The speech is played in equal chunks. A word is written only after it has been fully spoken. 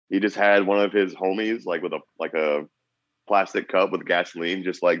he just had one of his homies like with a plastic cup with gasoline,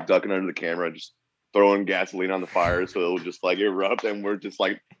 just like ducking under the camera, just throwing gasoline on the fire so it'll just like erupt, and we're just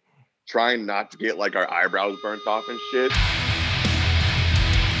like trying not to get like our eyebrows burnt off and shit.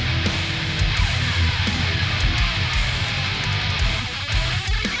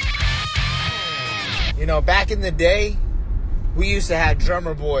 You know, back in the day, we used to have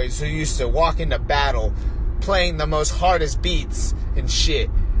drummer boys who used to walk into battle playing the most hardest beats and shit.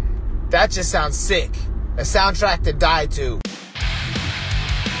 That just sounds sick. A soundtrack to die to.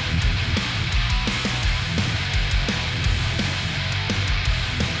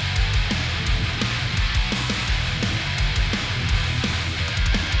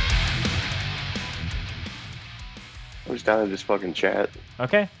 I'm just down to just fucking chat.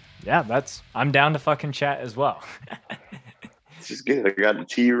 Okay. Yeah, I'm down to fucking chat as well. Let's just get it. I got the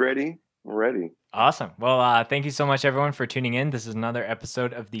tea ready. I'm ready. Awesome. Well, thank you so much, everyone, for tuning in. This is another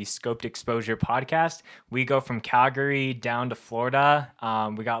episode of the Scoped Exposure podcast. We go from Calgary down to Florida.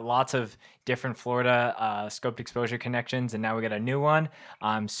 We got lots of different Florida Scoped Exposure connections, and now we got a new one.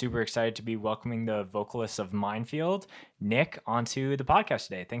 I'm super excited to be welcoming the vocalist of Mindfield, Nick, onto the podcast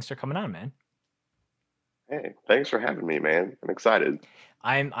today. Thanks for coming on, man. Hey, thanks for having me, man. I'm excited.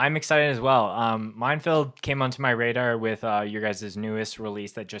 I'm excited as well. Mindfield came onto my radar with your guys' newest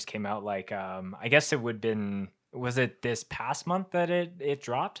release that just came out. Like, I guess it was it this past month that it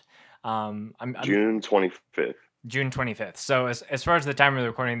dropped? June 25th. June 25th. So as far as the time of the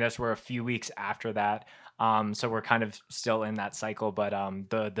recording this, we're a few weeks after that. So we're kind of still in that cycle, but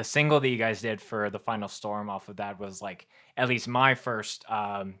the single that you guys did for The Final Storm off of that was like at least my first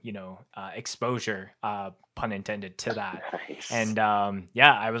exposure, pun intended, to that. Nice. And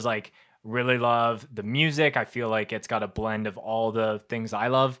I was like, really love the music. I feel like it's got a blend of all the things I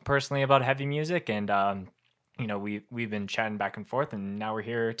love personally about heavy music, and we've been chatting back and forth, and now we're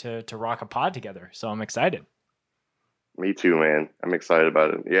here to rock a pod together. So I'm excited. Me too, man. I'm excited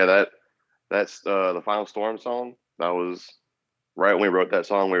about it. Yeah, that's the Final Storm song. That was right when we wrote that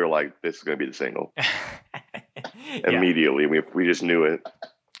song. We were like, this is going to be the single. Immediately. We just knew it.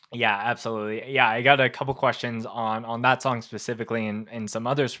 Yeah, absolutely. Yeah, I got a couple questions on that song specifically and some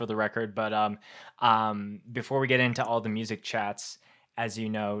others for the record. But before we get into all the music chats, as you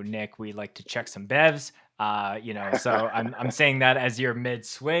know, Nick, we like to check some bevs. So I'm saying that as you're mid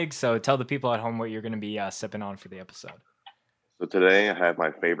swig. So tell the people at home what you're going to be sipping on for the episode. So today I have my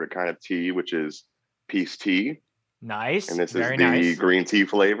favorite kind of tea, which is peace tea. Nice. And this Very is the nice. green tea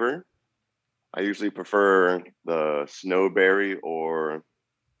flavor. I usually prefer the snowberry or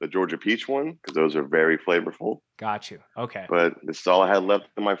the Georgia peach one because those are very flavorful. Got you. Okay. But this is all I had left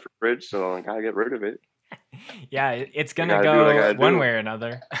in my fridge, so I gotta get rid of it. Yeah, it's gonna go one way or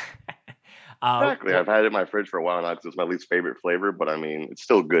another. Exactly. I've had it in my fridge for a while now because it's my least favorite flavor, but I mean, it's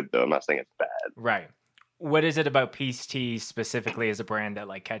still good though. I'm not saying it's bad. Right. What is it about Peace Tea specifically as a brand that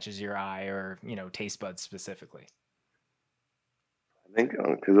like catches your eye, or taste buds specifically? I think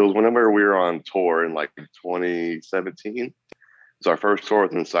because it was whenever we were on tour in like 2017. It was our first tour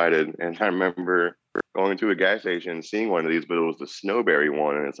with Incited, and I remember going to a gas station and seeing one of these, but it was the snowberry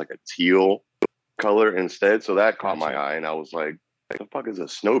one, and it's like a teal color instead. So that caught my eye, and I was like, "What the fuck is a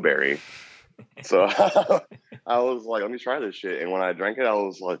snowberry?" So I was like, let me try this shit. And when I drank it, I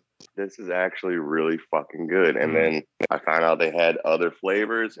was like, this is actually really fucking good. And then I found out they had other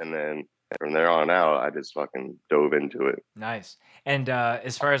flavors. And then from there on out, I just fucking dove into it. Nice. And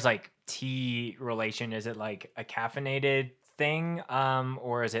as far as like tea relation, is it like a caffeinated thing?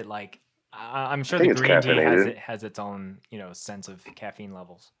 Or is it like, I'm sure the green tea has its own, sense of caffeine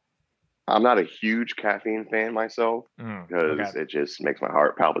levels. I'm not a huge caffeine fan myself because it just makes my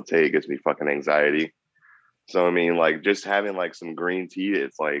heart palpitate, gives me fucking anxiety. So, I mean, like just having like some green tea,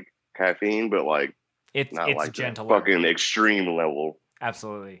 it's like caffeine, but like it's like gentle, fucking extreme level.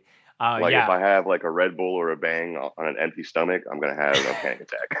 Absolutely. If I have like a Red Bull or a Bang on an empty stomach, I'm gonna have a panic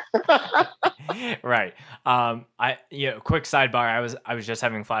attack. Right. Quick sidebar. I was just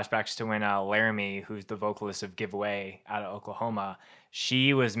having flashbacks to when Laramie, who's the vocalist of Giveaway out of Oklahoma,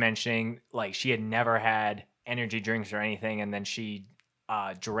 she was mentioning like she had never had energy drinks or anything, and then she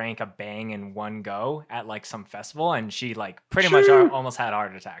drank a Bang in one go at like some festival, and she like pretty much almost had a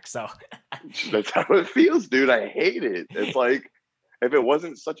heart attack. So that's how it feels, dude. I hate it. It's like if it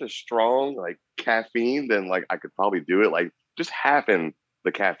wasn't such a strong like caffeine, then like I could probably do it. Like just halving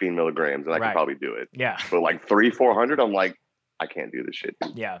the caffeine milligrams, and I could probably do it. Yeah. But like 300-400, I'm like, I can't do this shit,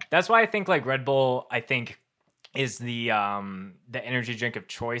 dude. Yeah, that's why I think like Red Bull, I think, is the energy drink of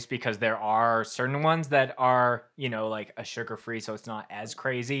choice, because there are certain ones that are, like a sugar free, so it's not as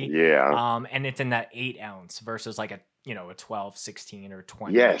crazy. Yeah. And it's in that 8 ounce versus like a a 12, 16, or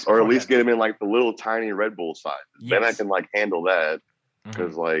 20. Yes, or at least get them in like the little tiny Red Bull size. Yes. Then I can like handle that.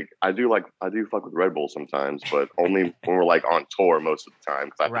 Because I do fuck with Red Bull sometimes, but only when we're like on tour most of the time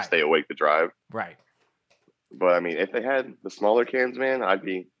because I have to stay awake to drive. Right. But I mean, if they had the smaller cans, man, I'd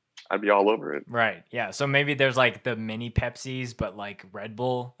be all over it. Right. Yeah. So maybe there's like the mini Pepsis, but like Red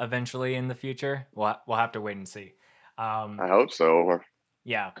Bull eventually in the future. We'll have to wait and see. I hope so.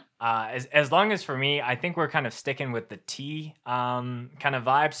 Yeah. As long as for me, I think we're kind of sticking with the tea kind of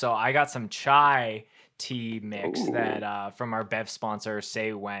vibe. So I got some chai tea mix that from our Bev sponsor,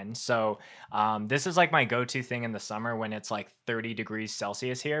 Say When. So this is like my go-to thing in the summer when it's like 30 degrees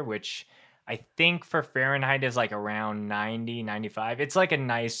Celsius here, which I think for Fahrenheit is like around 90, 95. It's like a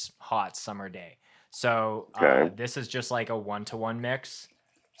nice hot summer day. So this is just like a 1-to-1 mix.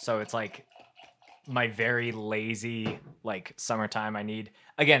 So it's like my very lazy like summertime. I need,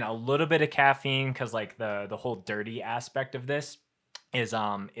 again, a little bit of caffeine because like the whole dirty aspect of this is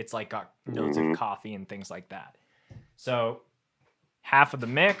it's like got notes of coffee and things like that. So half of the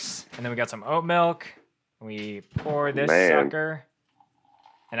mix, and then we got some oat milk. We pour this sucker.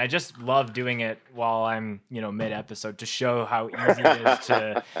 And I just love doing it while I'm, mid episode to show how easy it is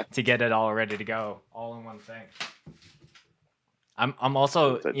to get it all ready to go, all in one thing. I'm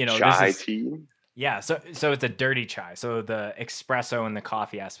also, chai this is, tea. Yeah, so it's a dirty chai. So the espresso and the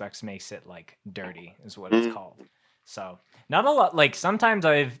coffee aspects makes it like dirty is what it's called. So not a lot. Like sometimes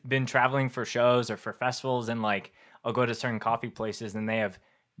I've been traveling for shows or for festivals, and like I'll go to certain coffee places and they have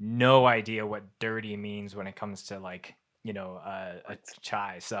no idea what dirty means when it comes to like, a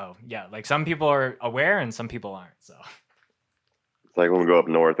chai. So yeah, like some people are aware and some people aren't. So it's like when we go up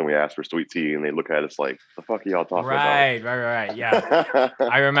north and we ask for sweet tea and they look at us like, the fuck are y'all talking about? Right. Yeah.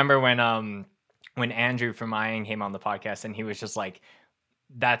 I remember when Andrew from Ian came on the podcast and he was just like,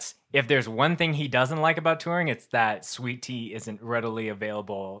 that's, if there's one thing he doesn't like about touring, it's that sweet tea isn't readily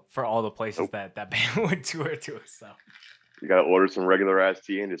available for all the places that band would tour to. So you got to order some regular ass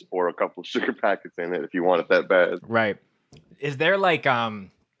tea and just pour a couple of sugar packets in it if you want it that bad. Right. Is there like,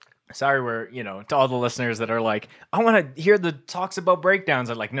 sorry, we're, to all the listeners that are like, I want to hear the talks about breakdowns.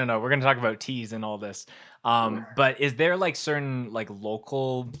 I'm like, no, we're going to talk about teas and all this. But is there like certain like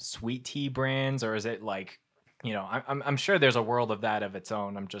local sweet tea brands, or is it like, I'm sure there's a world of that of its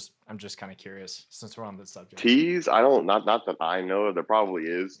own. I'm just kind of curious since we're on this subject. Teas, not that I know. There probably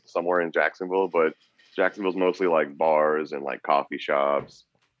is somewhere in Jacksonville, but Jacksonville's mostly like bars and like coffee shops,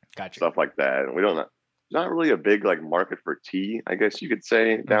 gotcha, stuff like that. And we don't know. There's not really a big like market for tea, I guess you could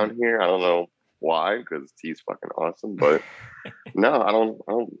say, down here. I don't know why, because tea's fucking awesome. But no, I don't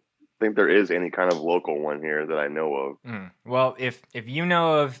think there is any kind of local one here that I know of. Well, if you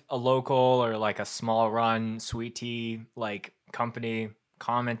know of a local or like a small run sweet tea like company,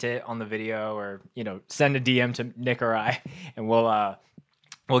 comment it on the video, or send a DM to Nick or I, and we'll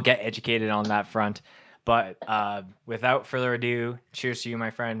get educated on that front. But without further ado, cheers to you, my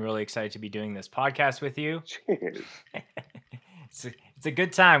friend. Really excited to be doing this podcast with you. Cheers. It's a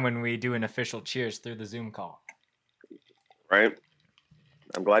good time when we do an official cheers through the Zoom call. Right.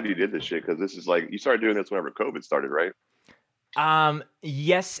 I'm glad you did this shit, because this is like, you started doing this whenever COVID started, right?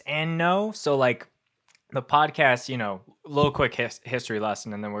 Yes and no. So like the podcast, little quick history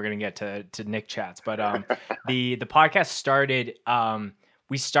lesson, and then we're gonna get to Nick chats. But the podcast started.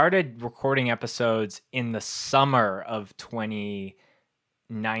 We started recording episodes in the summer of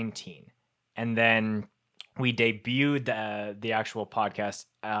 2019, and then we debuted the actual podcast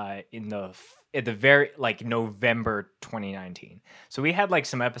at the very like November 2019. So we had like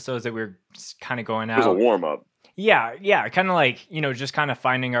some episodes that we were kind of going out. It was a warm up. Yeah, kind of like, just kind of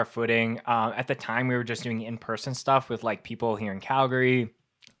finding our footing. At the time, we were just doing in-person stuff with like people here in Calgary,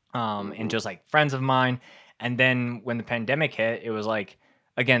 and just like friends of mine. And then when the pandemic hit, it was like,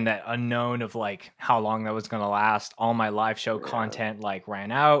 again, that unknown of like how long that was going to last. All my live show content like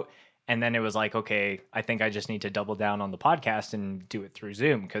ran out. And then it was like, okay, I think I just need to double down on the podcast and do it through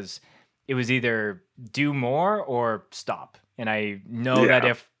Zoom, because it was either do more or stop. And I know that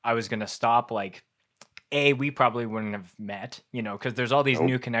if I was going to stop, like, we probably wouldn't have met, because there's all these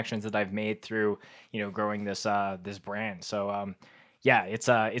new connections that I've made through, growing this brand. So,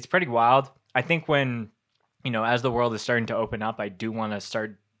 it's pretty wild. I think when, as the world is starting to open up, I do want to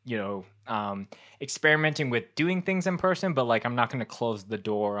start, experimenting with doing things in person, but like, I'm not going to close the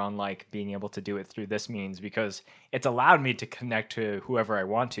door on like being able to do it through this means, because it's allowed me to connect to whoever I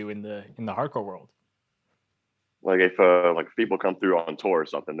want to in the hardcore world. Like if people come through on tour or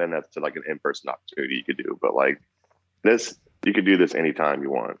something, then that's like an in-person opportunity you could do. But like this, you could do this anytime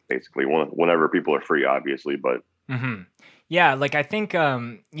you want, basically, whenever people are free, obviously. But Yeah, like I think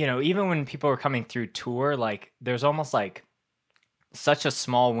even when people are coming through tour, like there's almost like such a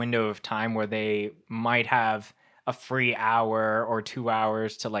small window of time where they might have a free hour or 2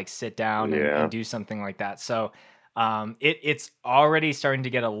 hours to like sit down Yeah. and do something like that. So it's already starting to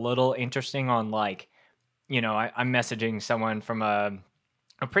get a little interesting on like, I'm messaging someone from a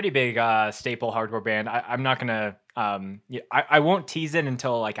pretty big staple hardcore band. I'm not gonna I won't tease it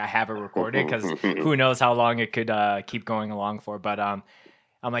until like I have it recorded because who knows how long it could keep going along for. But I'm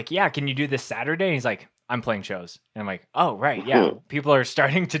like, yeah, can you do this Saturday? And he's like, I'm playing shows. And I'm like, oh right, yeah, people are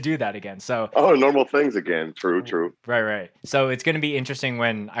starting to do that again. So Oh, normal things again. True. right. So it's gonna be interesting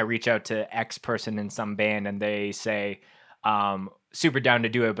when I reach out to X person in some band and they say, super down to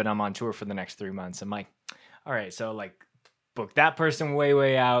do it, but I'm on tour for the next 3 months. I'm like, all right, so like book that person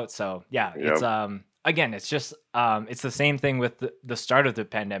way out. So yeah, Yep. it's again, it's just it's the same thing with the start of the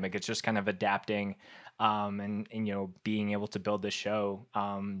pandemic. It's just kind of adapting and being able to build this show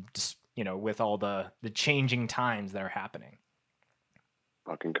just with all the changing times that are happening.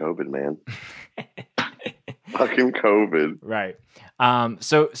 Fucking COVID, man. Fucking COVID. Right.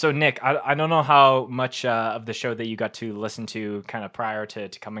 So Nick, I don't know how much of the show that you got to listen to kind of prior to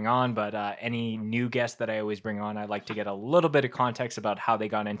coming on, but any new guests that I always bring on, I'd like to get a little bit of context about how they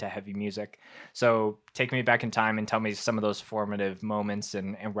got into heavy music. So take me back in time and tell me some of those formative moments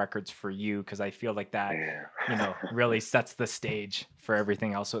and records for you, because I feel like that, really sets the stage for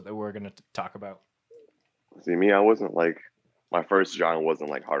everything else that we're going to talk about. See, me, I wasn't like, my first genre wasn't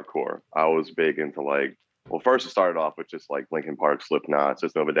like hardcore. I was big into like, well, first it started off with just like Linkin Park, Slipknot,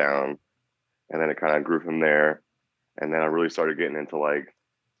 System of a Down, and then it kind of grew from there. And then I really started getting into like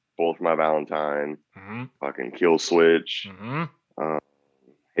Bullet for My Valentine, fucking Kill Switch,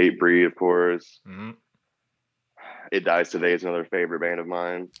 Hatebreed, of course. It Dies Today is another favorite band of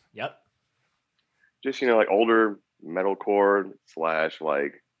mine. Yep. Just like older metalcore /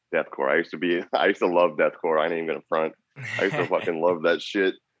 like deathcore. I used to love deathcore. I ain't even gonna front. I used to fucking love that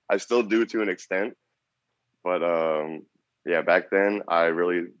shit. I still do to an extent. But yeah, back then I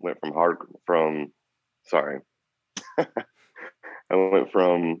really went from I went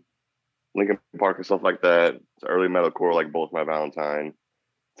from Linkin Park and stuff like that to early metalcore like Bullet for My Valentine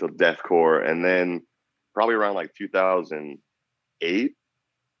to deathcore, and then probably around like 2008,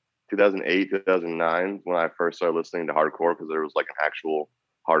 2009 when I first started listening to hardcore, because there was like an actual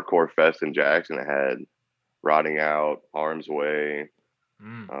hardcore fest in Jackson. It had Rotting Out, Harm's Way,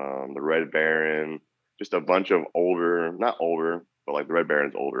 the Red Baron, just a bunch of not older, but like the Red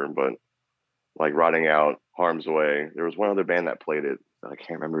Baron's older, but like Rotting Out, Harm's Way. There was one other band that played it. I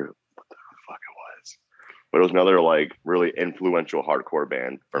can't remember what the fuck it was, but it was another like really influential hardcore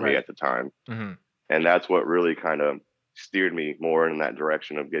band for me at the time. And that's what really kind of steered me more in that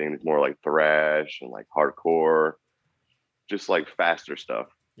direction of getting more like thrash and like hardcore, just like faster stuff.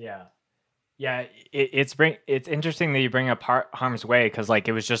 Yeah, it's interesting that you bring up Harm's Way, because like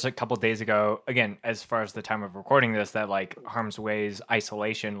it was just a couple days ago, again, as far as the time of recording this, that like Harm's Way's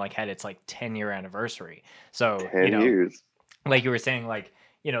Isolation like had its like 10-year anniversary. So 10 years. Like you were saying, like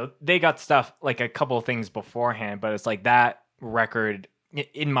they got stuff like a couple of things beforehand, but it's like that record,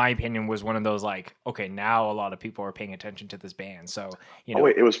 in my opinion, was one of those like, okay, now a lot of people are paying attention to this band. So oh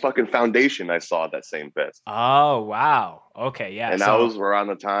wait, it was fucking Foundation I saw at that same fest. Oh wow, okay, yeah. And that was around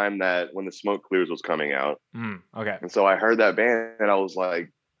the time that when The Smoke Clears was coming out. Okay. And so I heard that band and I was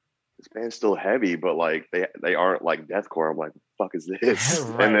like, this band's still heavy, but like they aren't like deathcore. I'm like, what the fuck is this?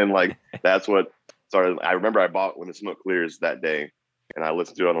 Right. And then like that's what started. I remember I bought When the Smoke Clears that day, and I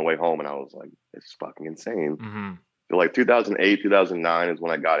listened to it on the way home, and I was like, this is fucking insane. So like 2008, 2009 is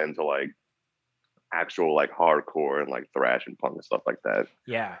when I got into like actual like hardcore and like thrash and punk and stuff like that.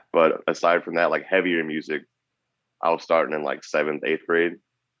 Yeah. But aside from that, like heavier music, I was starting in like 7th, 8th grade.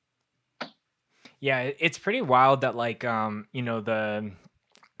 Yeah, it's pretty wild that like the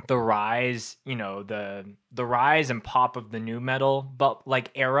rise, the rise and pop of the new metal, but like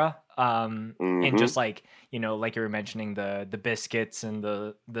era, and just like like you were mentioning the Biscuits and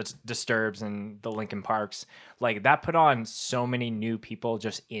the Disturbs and the Linkin Parks, like that put on so many new people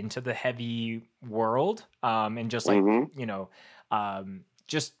just into the heavy world, and just like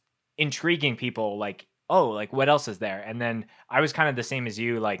just intriguing people, like, oh, like what else is there? And then I was kind of the same as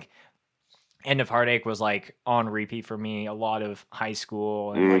you, like End of Heartache was like on repeat for me a lot of high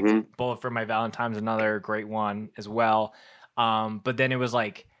school, and like Bullet for My Valentine's another great one as well. But then it was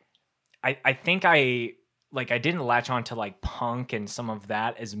like I think I didn't latch on to like punk and some of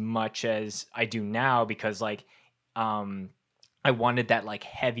that as much as I do now, because like I wanted that like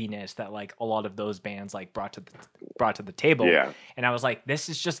heaviness that like a lot of those bands like brought to the table. Yeah. And I was like, this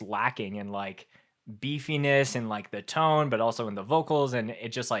is just lacking in like beefiness and like the tone, but also in the vocals, and it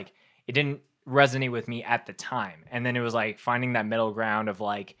just like it didn't resonate with me at the time. And then it was like finding that middle ground of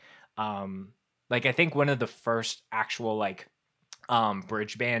like I think one of the first actual like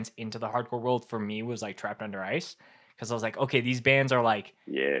bridge bands into the hardcore world for me was like Trapped Under Ice, because I was like, okay, these bands are like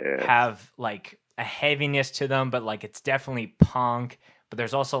have like a heaviness to them, but like it's definitely punk, but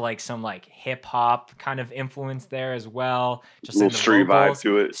there's also like some like hip hop kind of influence there as well, just a little in the street vocals. vibe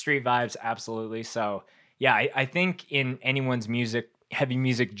to it. Street vibes, absolutely. So yeah, I think in anyone's heavy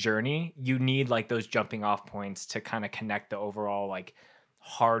music journey, you need like those jumping off points to kind of connect the overall like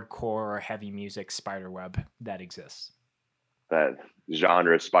hardcore heavy music spider web that exists. That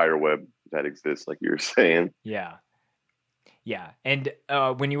genre spider web that exists, like you were saying. Yeah. And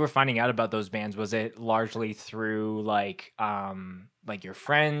when you were finding out about those bands, was it largely through like your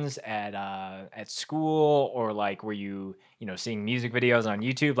friends at school, or like were you seeing music videos on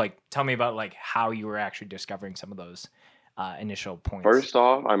YouTube? Like, tell me about like how you were actually discovering some of those initial points. First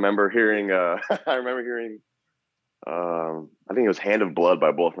off, I remember hearing I think it was Hand of Blood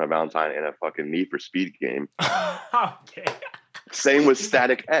by Bullet for My Valentine in a fucking Need for Speed game. Okay. Same with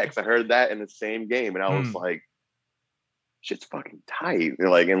Static X. I heard that in the same game, and I was like, shit's fucking tight.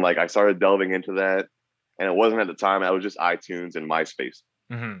 And I started delving into that, and it wasn't at the time. I was just iTunes and MySpace.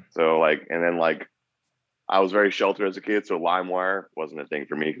 Mm-hmm. So and then I was very sheltered as a kid, so LimeWire wasn't a thing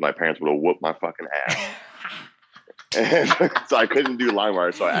for me because my parents would have whooped my fucking ass. And so I couldn't do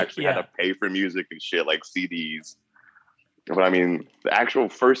LimeWire, so I actually had to pay for music and shit, like CDs. But I mean, the actual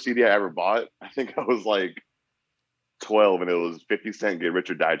first CD I ever bought, I think I was like 12, and it was 50 Cent Get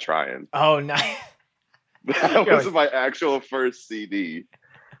Rich or Die Trying. Oh, nice. That was my actual first CD,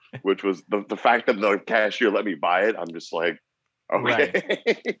 which was the fact that the cashier let me buy it. I'm just like, okay.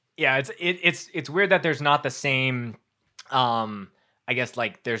 Right. Yeah, it's weird that there's not the same, I guess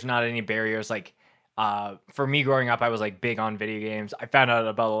like there's not any barriers. Like, for me growing up, I was like big on video games. I found out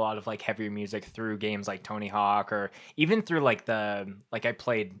about a lot of like heavier music through games like Tony Hawk, or even through I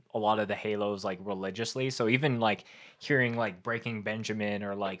played a lot of the Halos like religiously. So even like hearing like Breaking Benjamin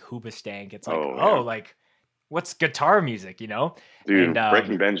or like Hoobastank, it's like, like what's guitar music, Dude, and,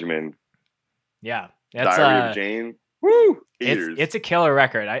 Breaking Benjamin. Yeah. That's Diary of Jane. Woo! It's a killer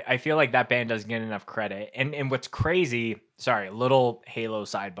record. I feel like that band doesn't get enough credit. And what's crazy, sorry, little Halo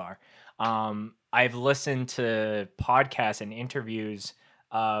sidebar. I've listened to podcasts and interviews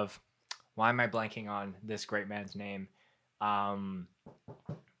of, why am I blanking on this great man's name?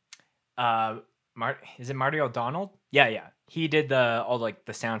 Is it Marty O'Donnell? Yeah. He did all the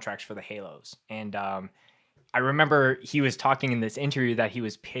soundtracks for the Halos. And I remember he was talking in this interview that he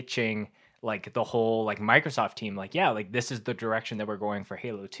was pitching like the whole like Microsoft team, like, yeah, like this is the direction that we're going for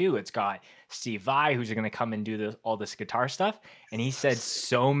Halo 2. It's got Steve Vai, who's going to come and do all this guitar stuff. And he said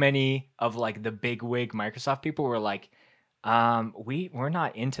so many of like the big wig Microsoft people were like, we're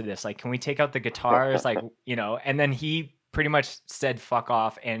not into this. Like, can we take out the guitars? Like, and then he pretty much said, fuck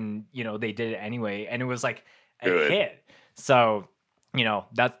off. And, they did it anyway. And it was like a hit. So,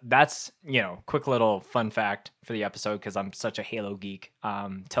 that's, quick little fun fact for the episode, because I'm such a Halo geek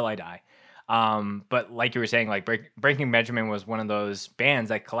till I die. But like you were saying, like Breaking Benjamin was one of those bands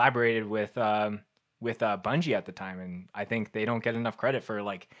that collaborated with Bungie at the time, and I think they don't get enough credit for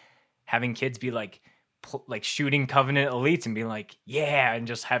like having kids be like shooting Covenant elites and being like, yeah, and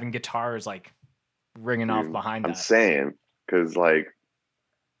just having guitars like ringing off behind I'm that. saying, because like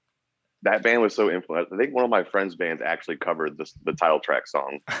that band was so influential. I think one of my friends' bands actually covered the title track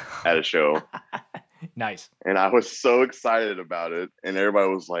song at a show. Nice. And I was so excited about it, and everybody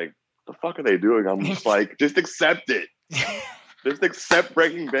was like, the fuck are they doing? I'm just like, just accept it. Just accept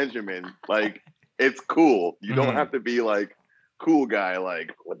Breaking Benjamin. Like, it's cool. You don't have to be like cool guy,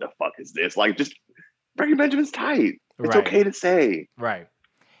 like, what the fuck is this? Like, just Breaking Benjamin's tight. It's okay to say. Right.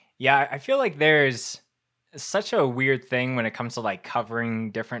 Yeah, I feel like there's such a weird thing when it comes to like covering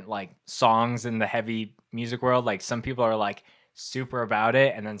different like songs in the heavy music world. Like, some people are like super about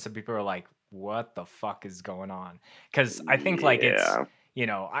it, and then some people are like, what the fuck is going on? Because I think like it's,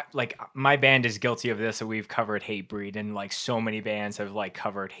 my band is guilty of this, and we've covered Hatebreed, and like so many bands have like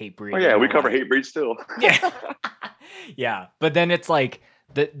covered Hatebreed. Oh yeah, we cover Hatebreed still. Yeah. Yeah. But then it's like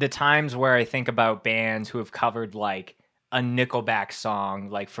the times where I think about bands who have covered like a Nickelback song,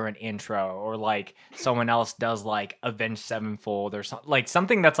 like for an intro, or like someone else does like Avenged Sevenfold or something, like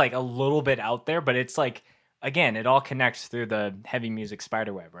something that's like a little bit out there, but it's like, again, it all connects through the heavy music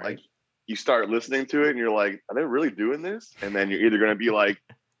spiderweb, right? Like, you start listening to it and you're like, are they really doing this? And then you're either going to be like,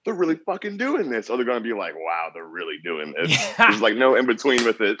 they're really fucking doing this, or they're going to be like, wow, they're really doing this. There's like no in between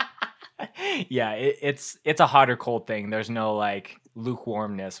with it. Yeah, it's a hot or cold thing. There's no like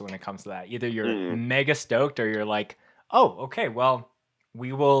lukewarmness when it comes to that. Either you're Mm. mega stoked or you're like, oh, okay, well,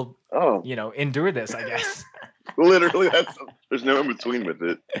 we will, Oh, endure this, I guess. literally, there's no in between with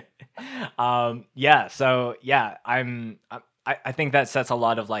it. Yeah, so yeah, I think that sets a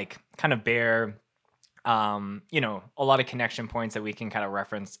lot of like kind of bare a lot of connection points that we can kind of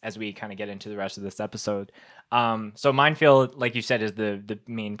reference as we kind of get into the rest of this episode. So Minefield, like you said, is the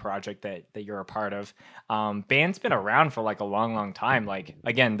main project that you're a part of. Band's been around for like a long time. Like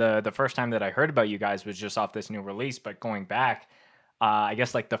again, the first time that I heard about you guys was just off this new release, but going back, I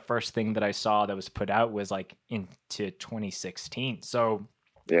guess like the first thing that I saw that was put out was like into 2016. So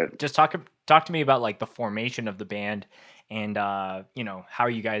Yeah. just talk to me about like the formation of the band and how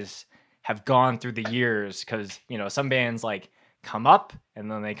you guys have gone through the years, because some bands like come up and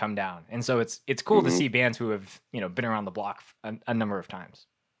then they come down, and so it's cool to Mhm. see bands who have been around the block a number of times.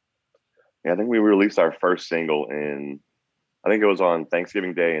 Yeah, I think we released our first single I think it was on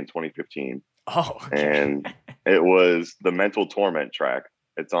Thanksgiving Day in 2015. Oh, okay. And it was the Mental Torment track.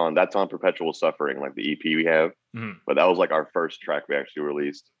 That's on Perpetual Suffering, like the EP we have. Mhm. But that was like our first track we actually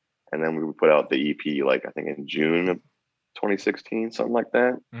released. And then we put out the EP like I think in June of 2016, something like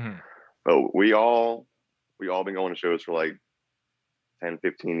that. Mhm. But we all been going to shows for like 10,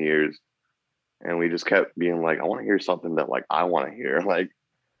 15 years. And we just kept being like, I want to hear something that like I want to hear. Like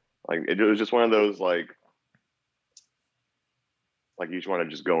it was just one of those like you just want to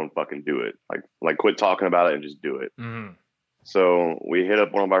just go and fucking do it. Like quit talking about it and just do it. Mhm. So we hit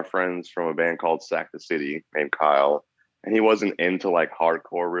up one of our friends from a band called Sack the City named Kyle, and he wasn't into like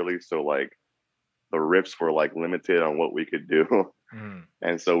hardcore really. So like the riffs were like limited on what we could do. Mhm.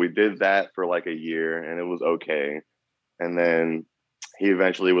 And so we did that for like a year and it was okay. And then he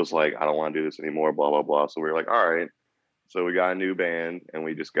eventually was like, I don't want to do this anymore, blah, blah, blah. So we were like, all right. So we got a new band and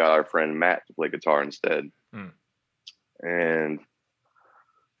we just got our friend Matt to play guitar instead. Mm. And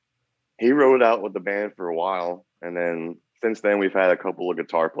he rode out with the band for a while. And then since then we've had a couple of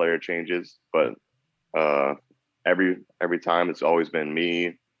guitar player changes, but every time it's always been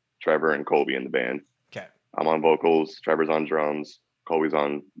me, Trevor, and Colby in the band. Okay. I'm on vocals, Trevor's on drums, Colby's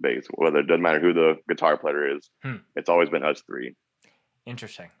on bass. Whether it doesn't matter who the guitar player is, it's always been us three.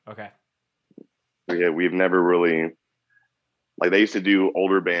 Interesting. Okay. Yeah, we've never really like they used to do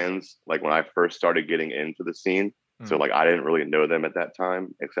older bands like when I first started getting into the scene. So like I didn't really know them at that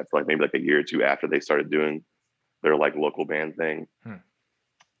time, except for like maybe like a year or two after they started doing their like local band thing.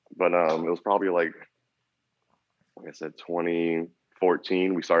 But it was probably like I said,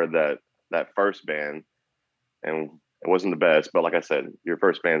 2014. We started that first band, and it wasn't the best. But like I said, your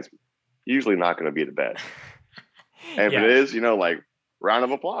first band's usually not going to be the best. And if it is, like round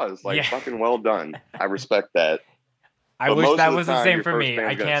of applause, like fucking well done. I respect that. I But wish most that of the was the time, same your for first me.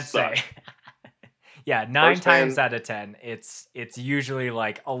 band's I gonna can't suck. say. Yeah, 9 First times band- out of 10, it's usually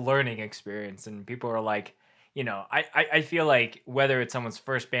like a learning experience, and people are like, I feel like whether it's someone's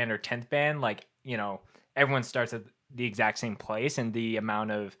first band or 10th band, like everyone starts at the exact same place, and the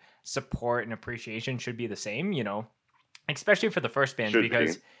amount of support and appreciation should be the same, especially for the first bands, Should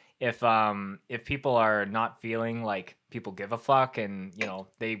because be. if people are not feeling like people give a fuck, and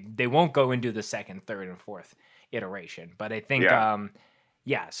they won't go into the second, third, and fourth iteration. But I think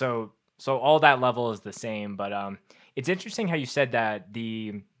so all that level is the same, but it's interesting how you said that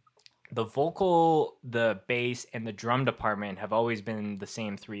the vocal, the bass, and the drum department have always been the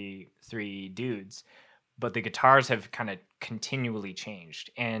same three dudes, but the guitars have kind of continually changed.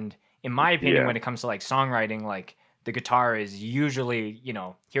 And in my opinion, when it comes to like songwriting, like the guitar is usually,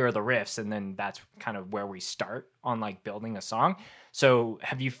 here are the riffs, and then that's kind of where we start on like building a song. So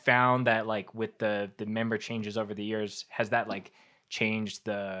have you found that like with the member changes over the years, has that like changed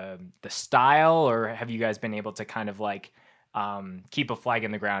the style, or have you guys been able to kind of like keep a flag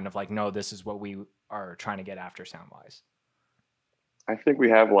in the ground of like, no, this is what we are trying to get after sound wise? I think we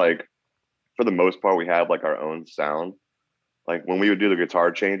have like, for the most part, we have like our own sound. Like when we would do the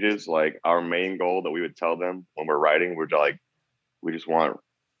guitar changes, like our main goal that we would tell them when we're writing, we're like, we just want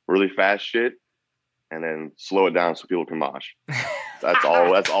really fast shit and then slow it down so people can mosh. That's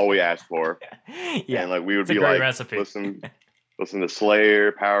all we asked for. Yeah. And like we would It's a be great like, recipe. listen to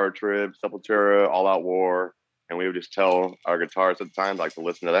Slayer, Power Trip, Sepultura, All Out War, and we would just tell our guitarists at the time like to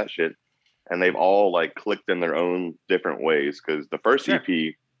listen to that shit. And they've all like clicked in their own different ways, because the first EP,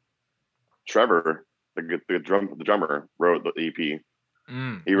 Trevor, the drummer, wrote the EP.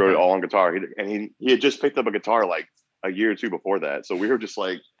 He wrote it all on guitar. He had just picked up a guitar like a year or two before that. So we were just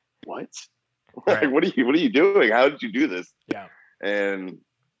like, what? Right. Like, what are you doing? How did you do this? Yeah. And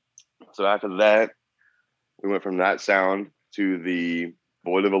so after that, we went from that sound to the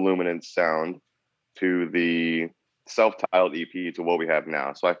Void of Illuminance sound to the self-titled EP to what we have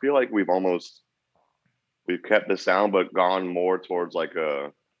now. So I feel like we've kept the sound, but gone more towards like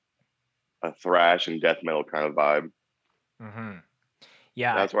a thrash and death metal kind of vibe. Mm-hmm.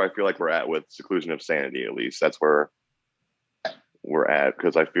 Yeah, that's where I feel like we're at with Seclusion of Sanity. At least that's where we're at,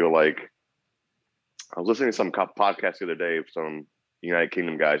 because I feel like I was listening to some podcast the other day of some United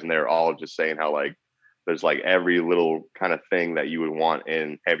Kingdom guys, and they're all just saying how like there's like every little kind of thing that you would want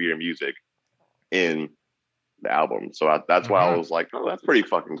in heavier music in the album. So that's why I was like, oh, that's pretty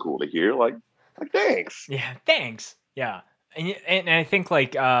fucking cool to hear. Like thanks. Yeah, thanks. Yeah. And I think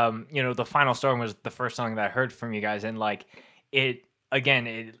like The Final Storm was the first song that I heard from you guys, and like it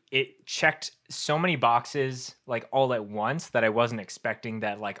checked so many boxes like all at once that I wasn't expecting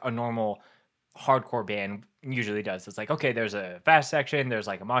that like a normal hardcore band usually does. It's like, okay, there's a fast section, there's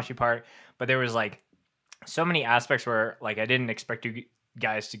like a moshy part, but there was like so many aspects where like I didn't expect you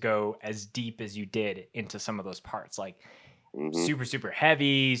guys to go as deep as you did into some of those parts, like super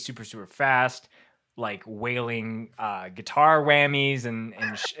heavy, super fast, like wailing guitar whammies and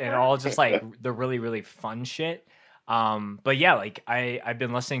all just like the really fun shit. But yeah, like I've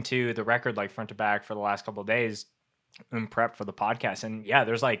been listening to the record like front to back for the last couple of days in prep for the podcast, and yeah,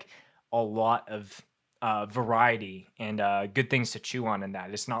 there's like a lot of variety and good things to chew on in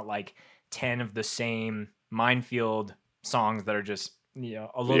that. It's not like 10 of the same Minefield songs that are just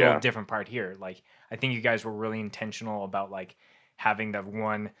a little different part here. Like I think you guys were really intentional about like having the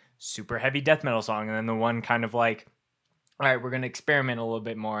one super heavy death metal song and then the one kind of like, all right, we're going to experiment a little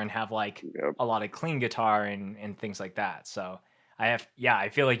bit more and have like a lot of clean guitar and things like that. So I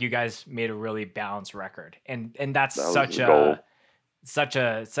feel like you guys made a really balanced record, and that's such a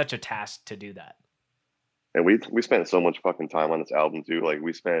task to do that. And we spent so much fucking time on this album too. Like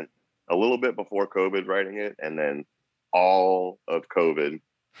we spent a little bit before COVID writing it, and then all of COVID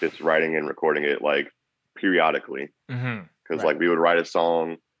just writing and recording it like periodically. Because like we would write a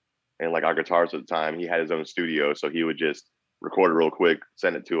song, and like our guitarist at the time, he had his own studio, so he would just record it real quick,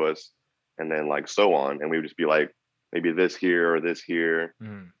 send it to us, and then like so on, and we would just be like maybe this here or this here.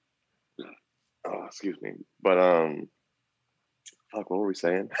 Oh, excuse me, but fuck, what were we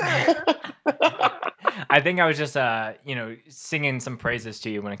saying? I think I was just singing some praises to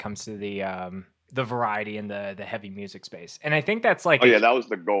you when it comes to the variety in the heavy music space, and I think that's like that was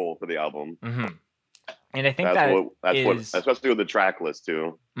the goal for the album. And I think that's what especially with the track list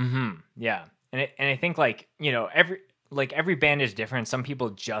too. Yeah, and I think like every band is different. Some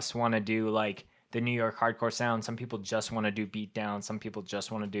people just want to do like the New York hardcore sound. Some people just want to do beatdown. Some people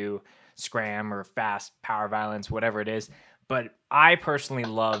just want to do scram or fast power violence, whatever it is. But I personally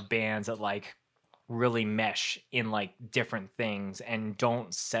love bands that like really mesh in like different things and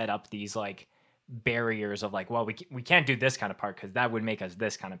don't set up these like barriers of like, well, we can't do this kind of part because that would make us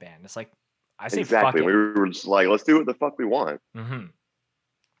this kind of band. It's like, I say exactly. Fuck it. We were just like, let's do what the fuck we want.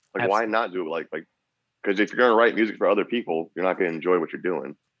 Like, why not do it? Like, because if you're gonna write music for other people, you're not gonna enjoy what you're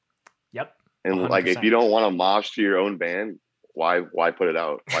doing. Yep. And 100%. Like, if you don't want to mosh to your own band, why put it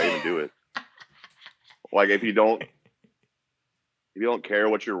out? Why even do it? Like, if you don't care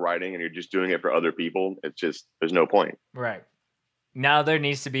what you're writing and you're just doing it for other people, it's just there's no point. Right. Now there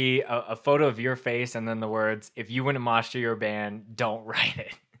needs to be a photo of your face and then the words, "If you wouldn't mosh to your band, don't write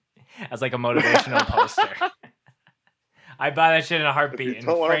it." As like a motivational poster. I'd buy that shit in a heartbeat and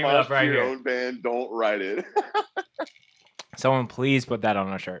frame it up right here. Your own band, don't write it. Someone please put that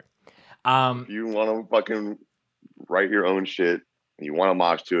on a shirt. If you want to fucking write your own shit and you want to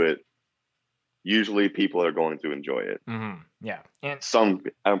mosh to it, usually people are going to enjoy it. Yeah. And some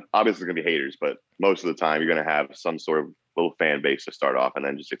obviously going to be haters, but most of the time you're going to have some sort of little fan base to start off and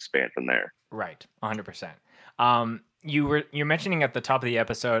then just expand from there. Right. 100%. You're mentioning at the top of the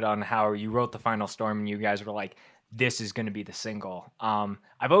episode on how you wrote The Final Storm and you guys were like, this is going to be the single.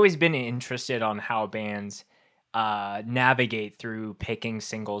 I've always been interested on how bands navigate through picking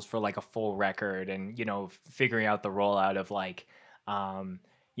singles for like a full record and, figuring out the rollout of like,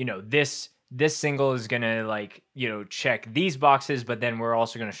 this single is going to like, check these boxes, but then we're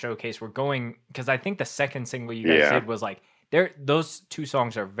also going to showcase because I think the second single you guys did was like, those two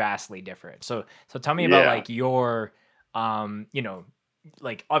songs are vastly different. So tell me about like your,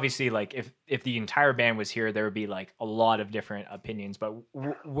 like obviously like if the entire band was here, there would be like a lot of different opinions, but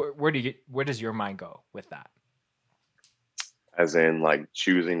where does your mind go with that? As in like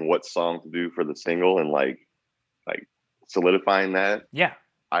choosing what song to do for the single and like solidifying that. Yeah.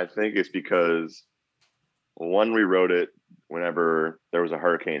 I think it's because one, we wrote it whenever there was a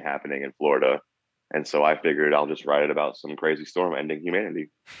hurricane happening in Florida. And so I figured I'll just write it about some crazy storm ending humanity.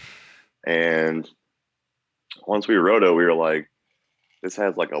 And once we wrote it, we were like, this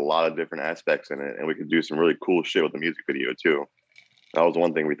has like a lot of different aspects in it, and we could do some really cool shit with the music video too. That was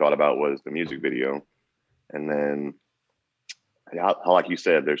one thing we thought about, was the music video. And then how like you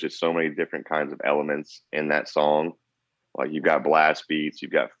said, there's just so many different kinds of elements in that song. Like you've got blast beats,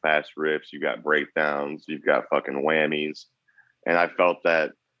 you've got fast riffs, you've got breakdowns, you've got fucking whammies. And I felt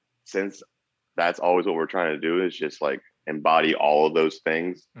that since that's always what we're trying to do, is just like embody all of those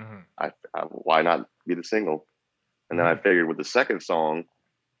things, why not be the single? And then I figured with the second song,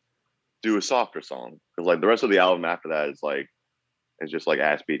 do a softer song. Because like the rest of the album after that is like, it's just like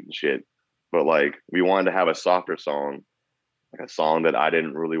ass beating shit. But like we wanted to have a softer song, like a song that I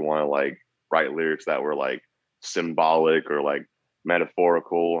didn't really want to like write lyrics that were like symbolic or like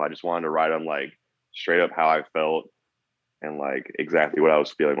metaphorical. I just wanted to write them like straight up how I felt and like exactly what I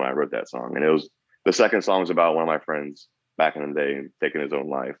was feeling when I wrote that song. And it was, the second song was about one of my friends back in the day taking his own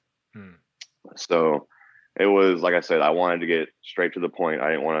life. So it was, like I said, I wanted to get straight to the point.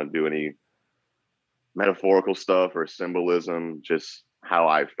 I didn't want to do any metaphorical stuff or symbolism, just how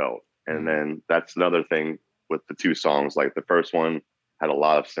I felt. And then that's another thing with the two songs. Like the first one had a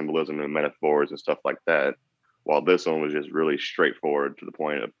lot of symbolism and metaphors and stuff like that, while this one was just really straightforward to the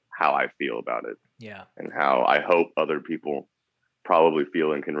point of how I feel about it. Yeah. And how I hope other people probably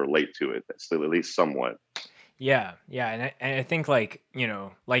feel and can relate to it, at least somewhat. Yeah, and I think like, you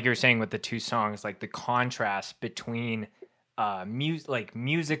know, like you're saying with the two songs, like the contrast between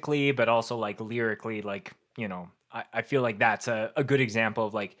musically, but also like lyrically, like, you know, I feel like that's a good example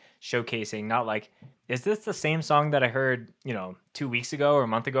of like showcasing, not like, is this the same song that I heard, you know, 2 weeks ago or a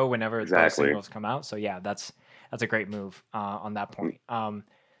month ago, whenever those singles come out? So yeah, that's a great move on that point.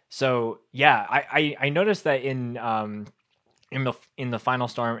 So yeah, I noticed that in the Final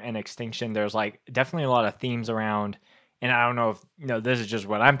Storm and Extinction, there's like definitely a lot of themes around, and I don't know if, you know, this is just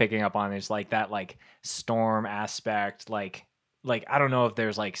what I'm picking up on, is like that like storm aspect, like I don't know if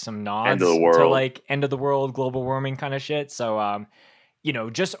there's like some nods to like end of the world, global warming kind of shit. So you know,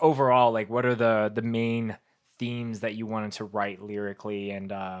 just overall, like what are the main themes that you wanted to write lyrically,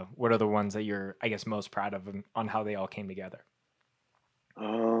 and what are the ones that you're, I guess, most proud of on how they all came together?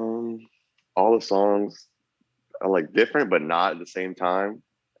 All the songs are like different, but not at the same time.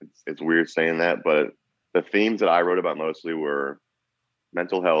 It's weird saying that, but the themes that I wrote about mostly were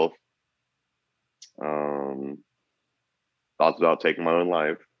mental health, thoughts about taking my own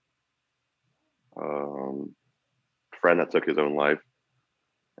life, friend that took his own life,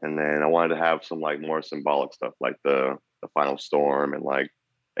 and then I wanted to have some like more symbolic stuff, like the final storm and like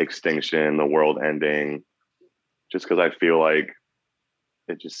extinction, the world ending, just because I feel like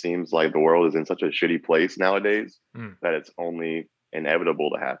it just seems like the world is in such a shitty place nowadays that it's only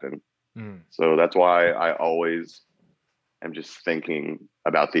inevitable to happen. So that's why I always am just thinking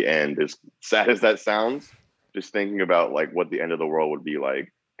about the end, as sad as that sounds, just thinking about like what the end of the world would be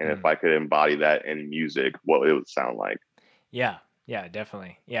like. And if I could embody that in music, what it would sound like. Yeah,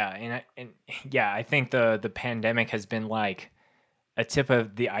 definitely. Yeah. And yeah, I think the pandemic has been like a tip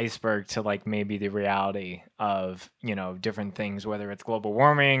of the iceberg to like maybe the reality of, you know, different things, whether it's global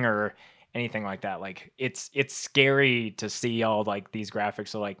warming or anything like that. Like it's scary to see all like these graphics.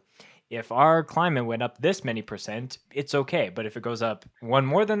 So like, if our climate went up this many %, it's okay. But if it goes up one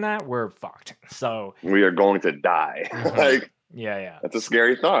more than that, we're fucked. So we are going to die. Like, yeah. That's a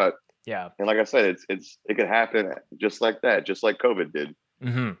scary thought. Yeah. And like I said, it could happen just like that, just like COVID did.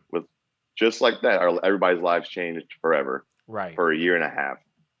 With just like that, everybody's lives changed forever. Right. For a year and a half.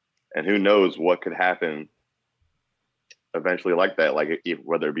 And who knows what could happen eventually like that, like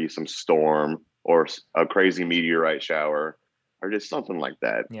whether it be some storm or a crazy meteorite shower or just something like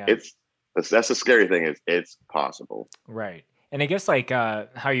that. Yeah. That's the scary thing, is it's possible. Right. And I guess like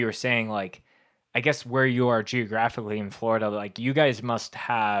how you were saying, like, I guess where you are geographically in Florida, like you guys must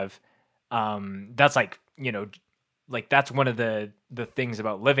have that's like, you know, like that's one of the things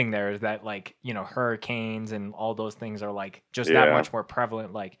about living there, is that like, you know, hurricanes and all those things are like just that much more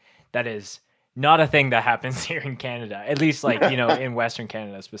prevalent. Like that is not a thing that happens here in Canada, at least like, you know, in Western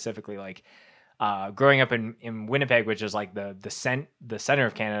Canada specifically. Like growing up in Winnipeg, which is like the center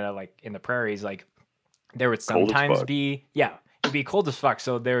of Canada, like in the prairies, like there would sometimes be, it'd be cold as fuck.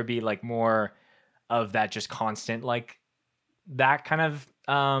 So there would be like more of that just constant, like that kind of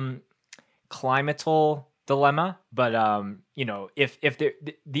climatal dilemma. But you know, if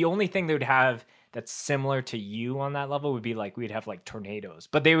the only thing they would have that's similar to you on that level would be like we'd have like tornadoes,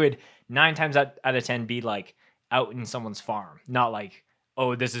 but they would 9 times out of 10 be like out in someone's farm, not like,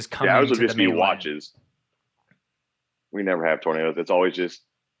 oh, this is coming. Ours would to just the be watches. We never have tornadoes. It's always just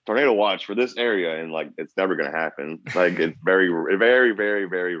tornado watch for this area, and like it's never going to happen. Like it's very, very, very,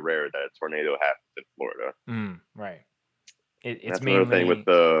 very rare that a tornado happens in Florida. Right. it's That's mainly another thing with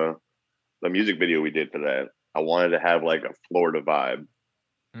the music video we did for that. I wanted to have like a Florida vibe,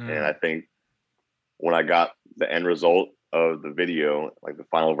 and I think when I got the end result of the video, like the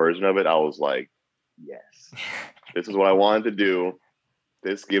final version of it, I was like, yes, this is what I wanted to do.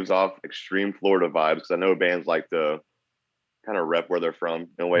 This gives off extreme Florida vibes because I know bands like to kind of rep where they're from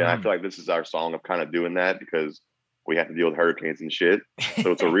in a way. And I feel like this is our song of kind of doing that because we have to deal with hurricanes and shit.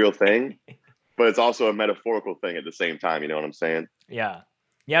 So it's a real thing, but it's also a metaphorical thing at the same time. You know what I'm saying? Yeah.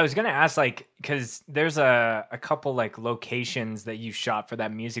 Yeah, I was gonna ask, like, because there's a couple like locations that you shot for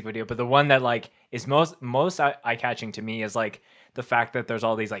that music video, but the one that like is most eye catching to me is like the fact that there's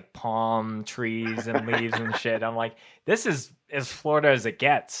all these like palm trees and leaves and shit. I'm like, this is as Florida as it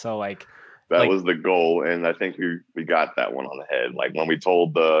gets. So like, That was the goal, and I think we got that one on the head. Like when we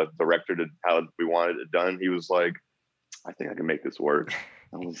told the director how we wanted it done, he was like, "I think I can make this work."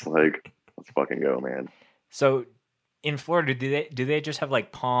 I was like, "Let's fucking go, man." So in Florida, do they just have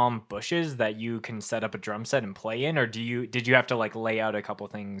like palm bushes that you can set up a drum set and play in, or did you have to like lay out a couple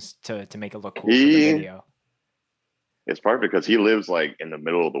things to make it look cool for the video? It's perfect because he lives like in the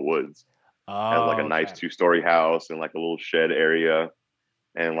middle of the woods. Oh, has like a nice 2-story house and like a little shed area,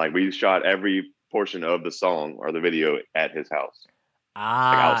 and like we shot every portion of the song or the video at his house,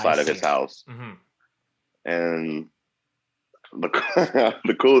 like outside of his house. And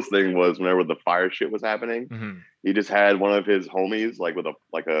the coolest thing was whenever the fire shit was happening, he just had one of his homies like with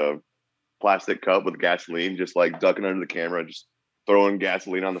a plastic cup with gasoline, just like ducking under the camera, just throwing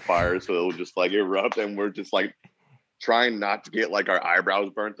gasoline on the fire so it'll just like erupt, and we're just like trying not to get like our eyebrows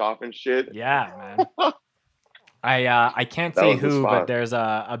burnt off and shit. Yeah, man. I can't say who, but there's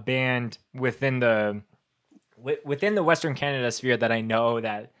a band within the Western Canada sphere that I know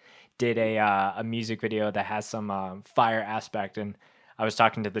that did a music video that has some fire aspect, and I was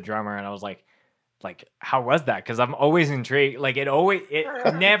talking to the drummer and I was like how was that? Because I'm always intrigued. Like it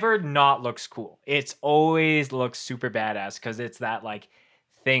never not looks cool. It's always looks super badass because it's that like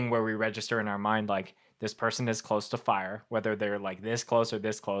thing where we register in our mind like this person is close to fire, whether they're like this close or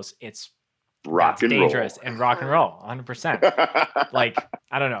this close. It's rock and dangerous roll. And rock and roll 100%. Like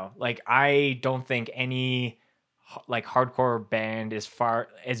I don't know, like I don't think any like hardcore band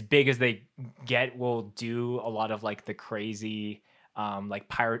as big as they get will do a lot of like the crazy like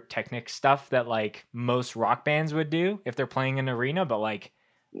pyrotechnic stuff that like most rock bands would do if they're playing in an arena. But like,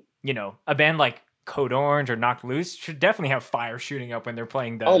 you know, a band like Code Orange or Knocked Loose should definitely have fire shooting up when they're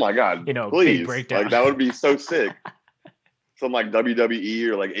playing the, oh my god, you know, please. Big Breakdown. Like that would be so sick. Some like WWE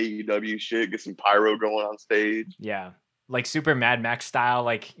or like AEW shit, get some pyro going on stage. Yeah, like super Mad Max style,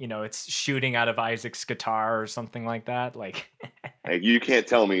 like, you know, it's shooting out of Isaac's guitar or something like that. Like you can't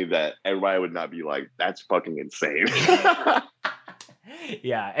tell me that everybody would not be like, that's fucking insane.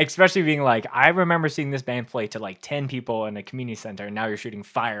 Yeah, especially being like, I remember seeing this band play to like 10 people in a community center, and now you're shooting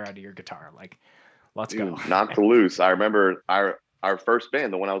fire out of your guitar. Like, let's go. Knocked Loose. I remember our first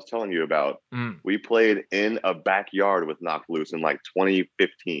band, the one I was telling you about, we played in a backyard with Knocked Loose in like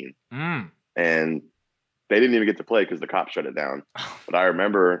 2015. And they didn't even get to play because the cops shut it down. But I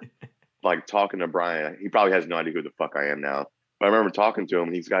remember like talking to Brian. He probably has no idea who the fuck I am now. But I remember talking to him,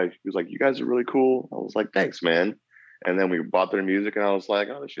 and he was like, "You guys are really cool." I was like, "Thanks, man." And then we bought their music, and I was like,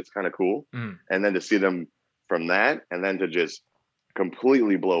 "Oh, this shit's kind of cool." And then to see them from that, and then to just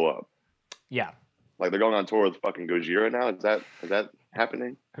completely blow up. Yeah. Like they're going on tour with fucking Gojira now. Is that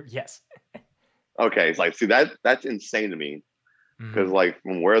happening? Yes. Okay, it's like, see, that's insane to me, because like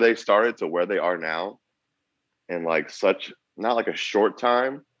from where they started to where they are now, in like such not like a short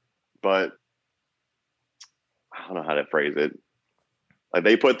time, but I don't know how to phrase it. Like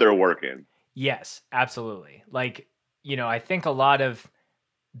they put their work in. Yes, absolutely. Like, you know, I think a lot of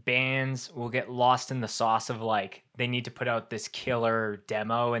bands will get lost in the sauce of like they need to put out this killer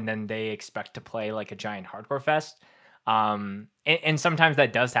demo and then they expect to play like a giant hardcore fest. And sometimes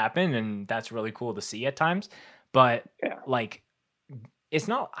that does happen, and that's really cool to see at times. But like, it's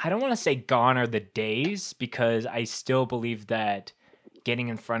not, I don't want to say gone are the days, because I still believe that getting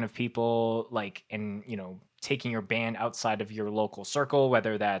in front of people, like, and, you know, taking your band outside of your local circle,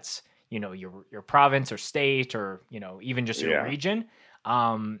 whether that's, you know, your province or state, or, you know, even just your region,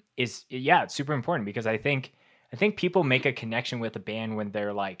 it's super important, because I think people make a connection with a band when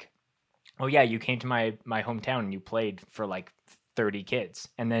they're like, oh yeah, you came to my hometown and you played for like 30 kids,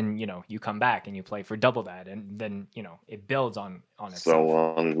 and then, you know, you come back and you play for double that, and then, you know, it builds on itself.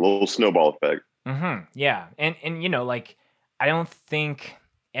 So a little snowball effect. Yeah. And you know, like, I don't think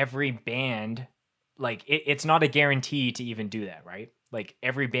every band, like, it's not a guarantee to even do that, right? Like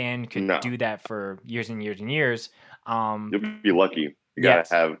every band could do that for years and years and years. You'll be lucky. You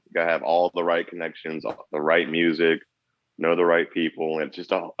gotta have all the right connections, the right music, know the right people, and it's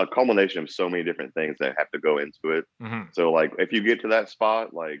just a culmination of so many different things that have to go into it. Mm-hmm. So like if you get to that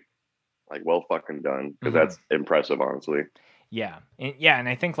spot, like well fucking done, because that's impressive, honestly. Yeah, and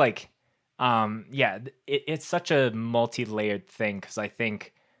I think like, it's such a multi-layered thing because I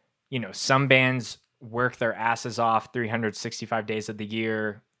think, some bands work their asses off 365 days of the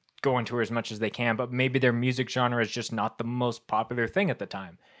year, go on tour as much as they can, but maybe their music genre is just not the most popular thing at the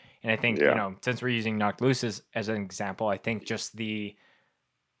time. And I think, since we're using Knocked Loose as an example, I think just the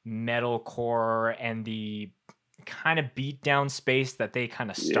metalcore and the kind of beat down space that they kind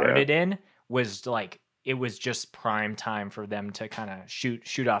of started in was like, it was just prime time for them to kind of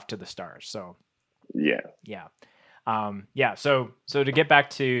shoot off to the stars. So so to get back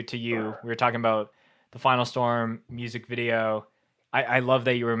to you, we were talking about the Final Storm music video. I love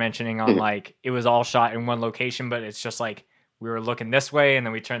that you were mentioning on like it was all shot in one location, but it's just like we were looking this way and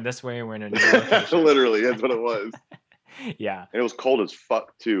then we turned this way and we're in a new location. Literally, that's what it was. Yeah. And it was cold as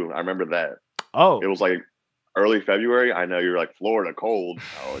fuck too. I remember that. Oh. It was like early February. I know you're like Florida cold.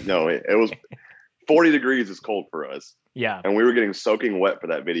 Oh no, it was 40 degrees is cold for us. Yeah. And we were getting soaking wet for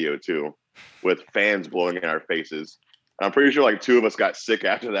that video too, with fans blowing in our faces. And I'm pretty sure like 2 of us got sick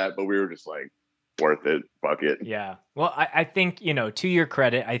after that, but we were just like, worth it. Fuck it. Yeah. Well, I think, to your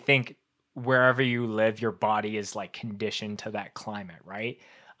credit, I think wherever you live, your body is like conditioned to that climate, right?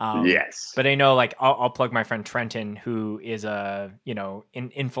 Yes. But I know like I'll plug my friend Trenton, who is a,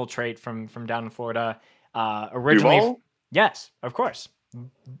 infiltrate from down in Florida. Originally. Duval? Yes, of course.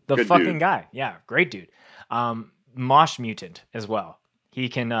 The Good fucking dude. guy. Yeah, great dude. Mosh mutant as well. He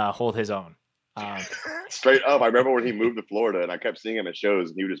can hold his own. Straight up. I remember when he moved to Florida and I kept seeing him at shows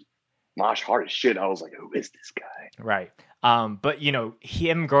and he would just mosh hard as shit. I was like, who is this guy? Right. But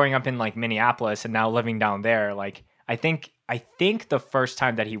him growing up in like Minneapolis and now living down there, like I think the first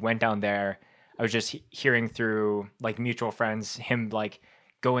time that he went down there, I was just hearing through like mutual friends, him like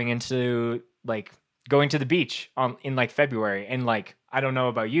going to the beach in like February. And like, I don't know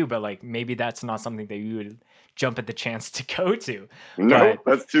about you, but like maybe that's not something that you would jump at the chance to go to. No,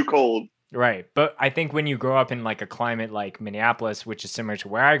 that's too cold. Right. But I think when you grow up in like a climate like Minneapolis, which is similar to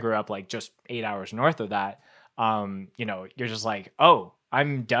where I grew up, like just 8 hours north of that, you're just like, oh,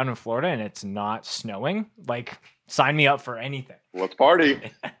 I'm down in Florida and it's not snowing. Like, sign me up for anything. Let's party.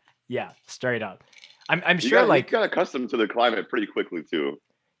 Yeah, straight up. I'm sure you got accustomed to the climate pretty quickly too.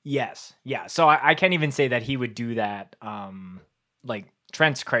 Yes. Yeah. So I can't even say that he would do that. Like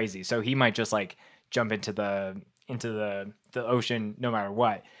Trent's crazy. So he might just like jump into the ocean no matter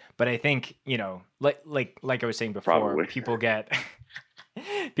what. But I think, like I was saying before, Probably. people get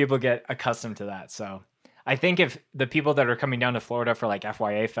accustomed to that. So I think if the people that are coming down to Florida for like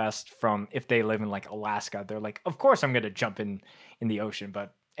FYA Fest if they live in like Alaska, they're like, of course I'm going to jump in the ocean.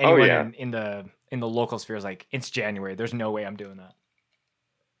 But anyone in the local sphere is like, it's January. There's no way I'm doing that.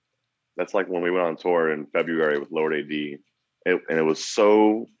 That's like when we went on tour in February with Lord AD. And it was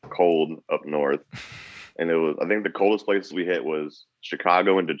so cold up north. And I think the coldest places we hit was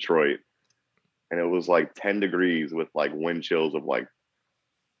Chicago and Detroit. And it was like 10 degrees with like wind chills of like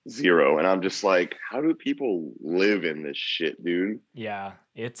 0. And I'm just like, how do people live in this shit, dude? Yeah,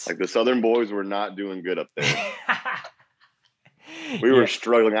 it's like the Southern boys were not doing good up there. We were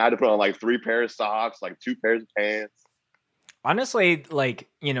struggling. I had to put on like 3 pairs of socks, like 2 pairs of pants. Honestly, like,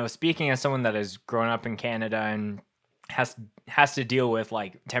 speaking as someone that has grown up in Canada and has to deal with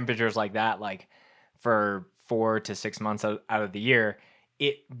like temperatures like that, like for 4 to 6 months out of the year,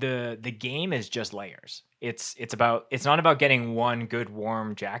 the game is just layers. It's not about getting one good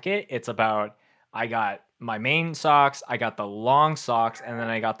warm jacket. It's about, I got my main socks, I got the long socks, and then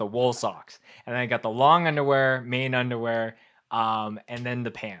I got the wool socks, and then I got the long underwear, main underwear, and then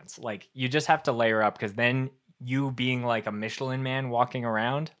the pants. Like, you just have to layer up, because then you being like a Michelin man walking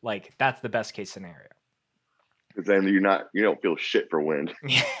around, like, that's the best case scenario. Because then you don't feel shit for wind.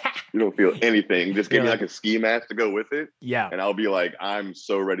 You don't feel anything. Just give me like a ski mask to go with it. Yeah. And I'll be like, I'm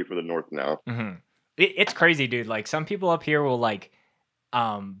so ready for the north now. Mm-hmm. It's crazy, dude. Like, some people up here will like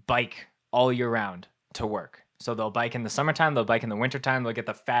bike all year round to work. So they'll bike in the summertime, they'll bike in the wintertime, they'll get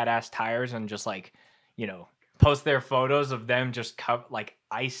the fat ass tires and just like, post their photos of them just like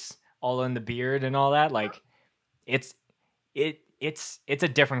ice all in the beard and all that. Like, it's a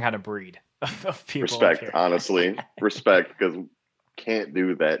different kind of breed of people. Respect, honestly. Respect, because can't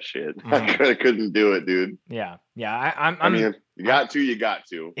do that shit. Mm-hmm. I couldn't do it, dude. Yeah. I mean, you got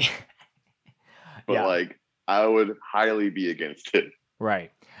to. But like, I would highly be against it.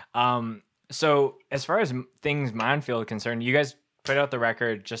 Right. So as far as things Minefield concerned, you guys put out the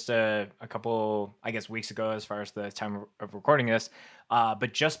record just a couple, I guess, weeks ago, as far as the time of recording this.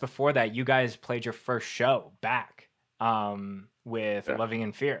 But just before that, you guys played your first show back with Living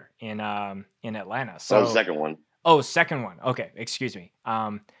in Fear in Atlanta. That was So the second one. oh, second one. Okay, excuse me.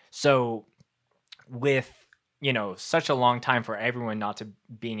 So with such a long time for everyone not to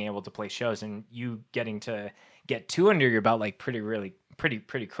being able to play shows, and you getting to get two under your belt like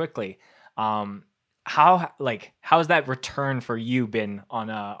pretty quickly. How's that return for you been on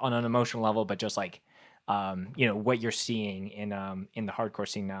an emotional level, but just like what you're seeing in the hardcore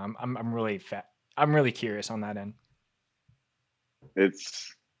scene now? I'm really curious on that end.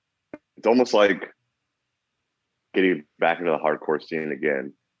 It's almost like getting back into the hardcore scene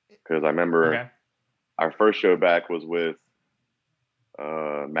again, because I remember our first show back was with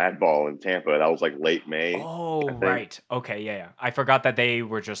Madball in Tampa. That was like late May. Oh, right. Okay, yeah. I forgot that they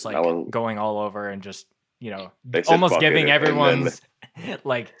were just like going all over and just almost giving everyone's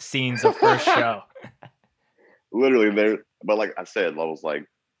like scenes of first show. Literally there, but like I said, I was like,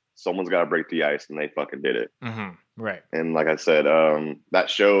 someone's got to break the ice, and they fucking did it. Mm-hmm. Right. And like I said, that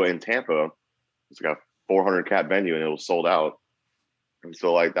show in Tampa, it's like a 400 cap venue, and it was sold out. And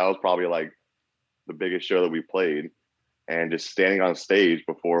so like that was probably like the biggest show that we played. And just standing on stage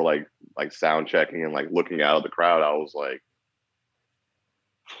before like sound checking and like looking out of the crowd, I was like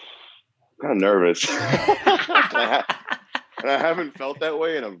kind of nervous. And I haven't felt that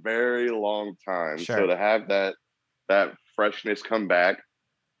way in a very long time. Sure. So to have that freshness come back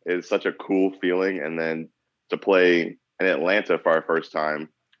is such a cool feeling. And then to play in Atlanta for our first time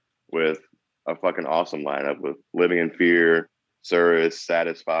with a fucking awesome lineup with Living in Fear, Cirrus,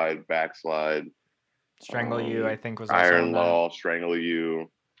 Satisfied, Backslide, Strangle You, I think was Iron Law, Strangle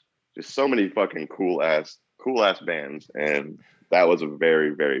You, just so many fucking cool ass bands, and that was a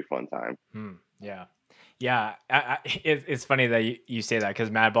very, very fun time. Yeah. It's funny that you say that, because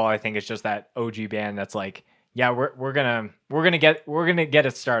Madball, I think, is just that OG band that's like, yeah, we're gonna get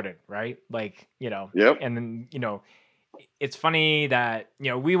it started, right? Like Yep. And then it's funny that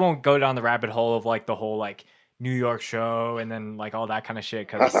we won't go down the rabbit hole of like the whole like New York show and then like all that kind of shit,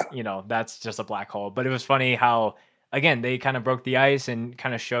 because that's just a black hole. But it was funny how, again, they kind of broke the ice and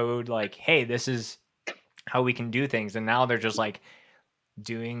kind of showed like, hey, this is how we can do things. And now they're just like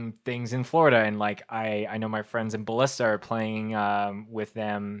doing things in Florida, and like I know my friends in Ballista are playing with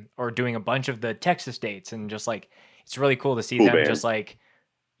them, or doing a bunch of the Texas dates, and just like it's really cool to see them band. Just like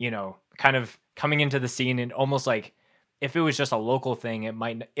kind of coming into the scene, and almost like if it was just a local thing,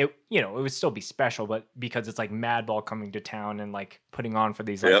 it would still be special, but because it's like Madball coming to town and like putting on for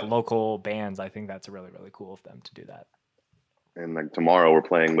these like local bands, I think that's really, really cool of them to do that. And like tomorrow we're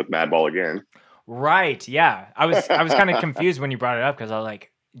playing with Madball again. Right. Yeah. I was kind of confused when you brought it up, because I was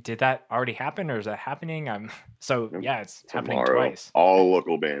like, did that already happen, or is that happening? It's tomorrow, happening twice. All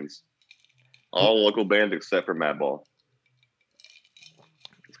local bands except for Madball.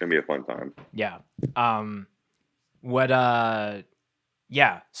 It's gonna be a fun time. Yeah.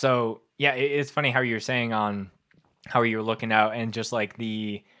 It's funny how you're saying on how you're looking out, and just like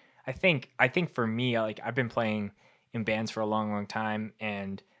I think for me, like I've been playing in bands for a long time,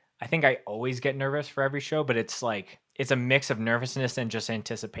 and I think I always get nervous for every show, but it's like it's a mix of nervousness and just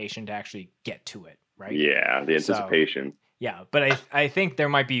anticipation to actually get to it, right? Yeah, the anticipation. So, yeah, but I think there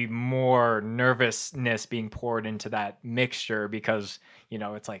might be more nervousness being poured into that mixture, because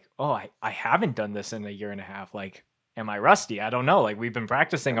it's like, oh, I haven't done this in a year and a half. Like, am I rusty? I don't know. Like, we've been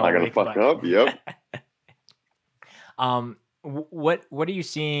practicing all week. Fuck up? Yep. What are you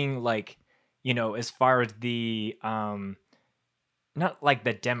seeing, like, as far as the not like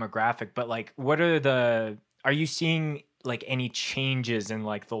the demographic, but like are you seeing like any changes in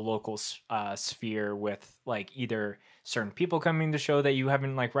like the local sphere with like either certain people coming to show that you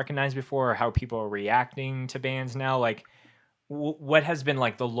haven't like recognized before, or how people are reacting to bands now? Like what has been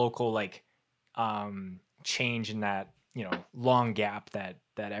like the local like change in that long gap that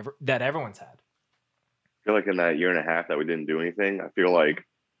everyone's had? I feel like in that year and a half that we didn't do anything, I feel like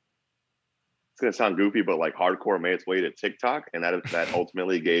it's gonna sound goofy, but like hardcore made its way to TikTok, and that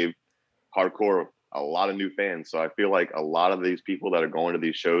ultimately gave hardcore a lot of new fans. So I feel like a lot of these people that are going to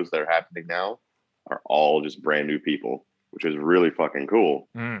these shows that are happening now are all just brand new people, which is really fucking cool.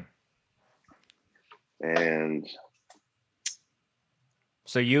 And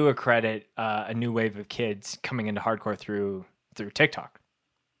so you accredit a new wave of kids coming into hardcore through TikTok.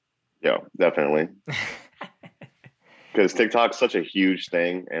 Yeah, definitely. Because TikTok's such a huge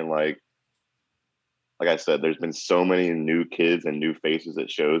thing, and like I said, there's been so many new kids and new faces at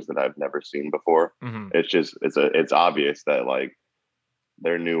shows that I've never seen before. Mm-hmm. It's obvious that like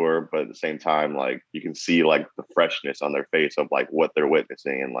they're newer, but at the same time, like you can see like the freshness on their face of like what they're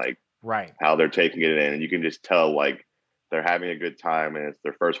witnessing and like right how they're taking it in, and you can just tell like they're having a good time and it's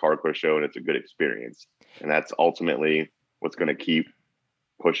their first hardcore show and it's a good experience. And that's ultimately what's going to keep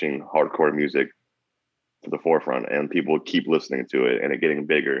pushing hardcore music to the forefront, and people keep listening to it and it getting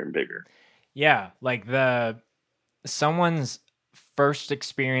bigger and bigger. Yeah, like someone's first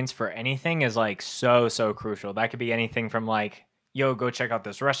experience for anything is like so crucial. That could be anything from like, yo, go check out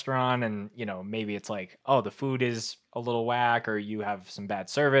this restaurant, and maybe it's like, oh, the food is a little whack, or you have some bad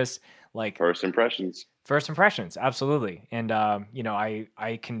service. Like first impressions, absolutely. And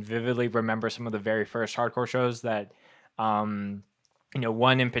I can vividly remember some of the very first hardcore shows that one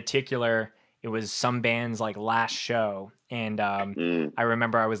in particular, it was some band's like last show, and I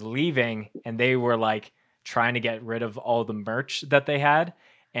remember I was leaving and they were like trying to get rid of all the merch that they had,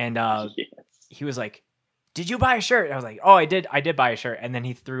 and yes. He was like, did you buy a shirt? I was like, oh, I did buy a shirt. And then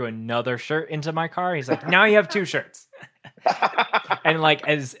he threw another shirt into my car. He's like, now you have 2 shirts. And like,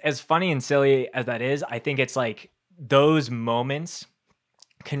 as funny and silly as that is, I think it's like those moments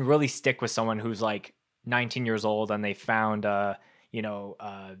can really stick with someone who's like 19 years old and they found a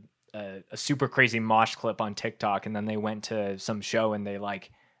super crazy mosh clip on TikTok, and then they went to some show and they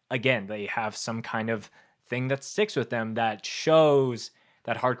like, again, they have some kind of thing that sticks with them that shows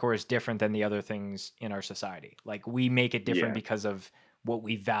that hardcore is different than the other things in our society. Like, we make it different because of what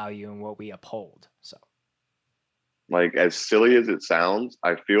we value and what we uphold. So, like, as silly as it sounds,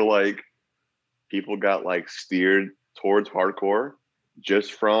 I feel like people got like steered towards hardcore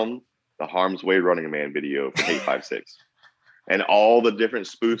just from the Harm's Way Running Man video from 856 and all the different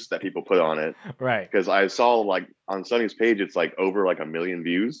spoofs that people put on it. Right. Because I saw like on Sonny's page, it's like over like 1 million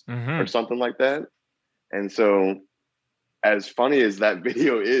views or something like that. And so, as funny as that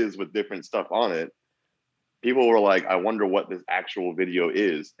video is with different stuff on it, people were like, I wonder what this actual video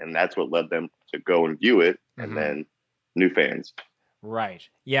is. And that's what led them to go and view it. And then new fans. Right.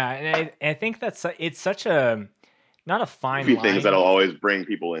 Yeah. And I think it's such a, not a fine line. Things that'll always bring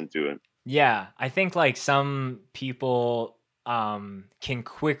people into it. Yeah. I think like some people can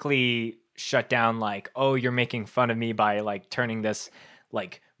quickly shut down like, oh, you're making fun of me by like turning this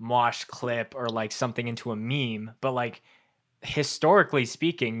like mosh clip or like something into a meme. But like, historically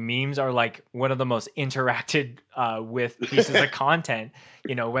speaking, memes are like one of the most interacted with pieces of content,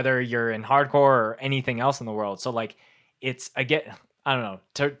 whether you're in hardcore or anything else in the world. So like, I don't know,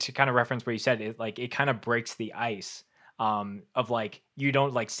 to kind of reference what you said, it kind of breaks the ice of like, you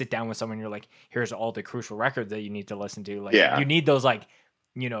don't like sit down with someone, you're like, here's all the crucial records that you need to listen to. Like, you need those like,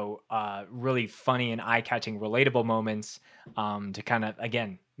 really funny and eye-catching relatable moments to kind of,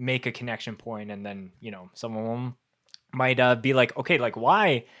 again, make a connection point. And then, someone might be like, okay, like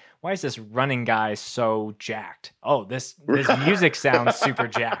why is this running guy so jacked? Oh, this music sounds super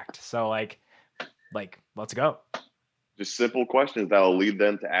jacked. So like let's go. Just simple questions that will lead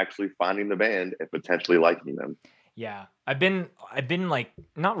them to actually finding the band and potentially liking them. Yeah. I've been like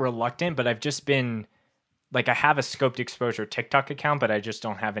not reluctant, but I've just been like, I have a Scoped Exposure TikTok account, but I just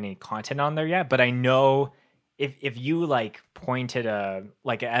don't have any content on there yet. But I know if you like pointed at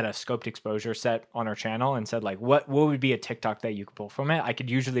a Scoped Exposure set on our channel and said like, what would be a TikTok that you could pull from it? I could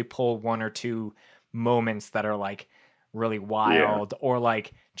usually pull 1 or 2 moments that are like really wild or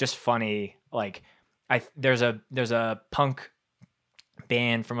like just funny. Like there's a punk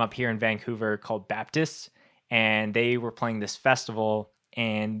band from up here in Vancouver called Baptists, and they were playing this festival,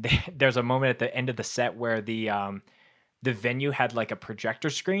 and there's a moment at the end of the set where the venue had like a projector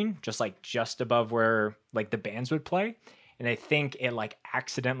screen just above where like the bands would play, and I think it like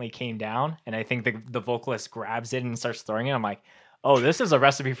accidentally came down, and I think the vocalist grabs it and starts throwing it. I'm like, oh, this is a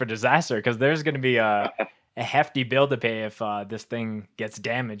recipe for disaster, because there's going to be a hefty bill to pay if this thing gets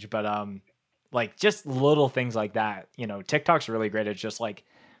damaged. But like just little things like that, TikTok's really great. It's just like,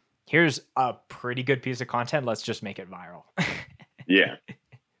 here's a pretty good piece of content, let's just make it viral. Yeah,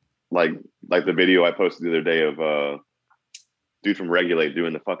 like the video I posted the other day of dude from Regulate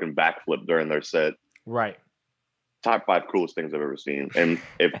doing the fucking backflip during their set. Right. Top 5 coolest things I've ever seen. And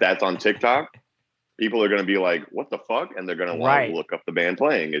if that's on TikTok, people are going to be like, what the fuck? And they're going to want to look up the band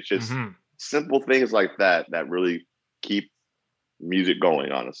playing. It's just simple things like that really keep music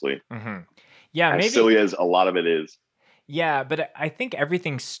going, honestly. Yeah, as silly as a lot of it is. Yeah, but I think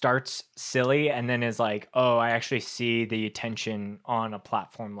everything starts silly and then is like, oh, I actually see the attention on a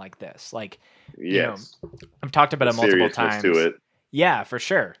platform like this. Like, I've talked about it multiple times. To it. Yeah, for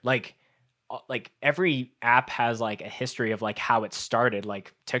sure. Like every app has like a history of like how it started.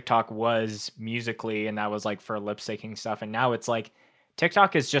 Like TikTok was Musically, and that was like for lip syncing stuff. And now it's like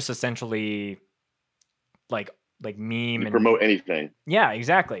TikTok is just essentially like meme and promote anything. Yeah,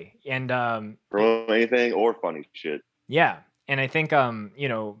 exactly. And promote anything or funny shit. Yeah. And I think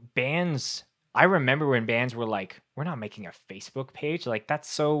bands I remember when bands were like, we're not making a Facebook page. Like, that's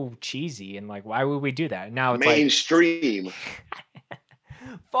so cheesy. And like, why would we do that? Now it's like, Mainstream.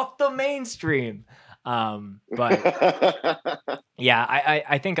 fuck the mainstream. But yeah,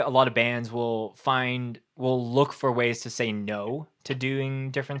 I think a lot of bands will look for ways to say no to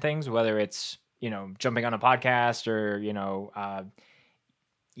doing different things, whether it's, jumping on a podcast or,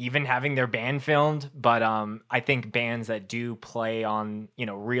 even having their band filmed. But I think bands that do play on,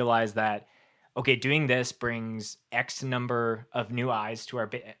 realize that, okay, doing this brings X number of new eyes to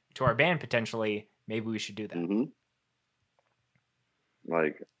our band potentially. Maybe we should do that. Mm-hmm.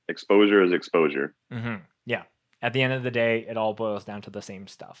 Like, exposure is exposure. Mm-hmm. Yeah. At the end of the day, it all boils down to the same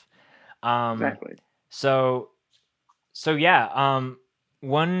stuff. Exactly. So yeah.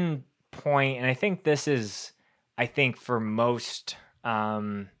 One point, and I think this is, for most,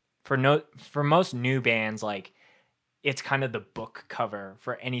 for most new bands, like, it's kind of the book cover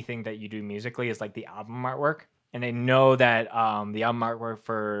for anything that you do musically is like the album artwork. And I know that the album artwork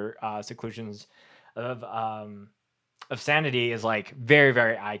for Seclusions of Sanity is like very,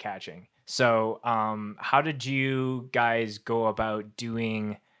 very eye catching. So how did you guys go about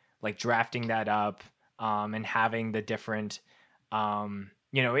doing, like, drafting that up and having the different,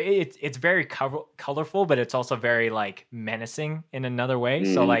 it's very colorful, but it's also very like menacing in another way.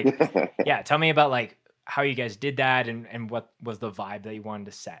 So like, yeah, tell me about like how you guys did that and what was the vibe that you wanted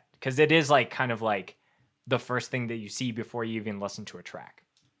to set. Because it is like kind of like the first thing that you see before you even listen to a track.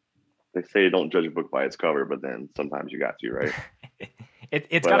 They say don't judge a book by its cover, but then sometimes you got to, right?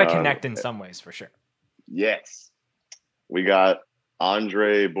 It's got to connect in some ways, for sure. Yes. We got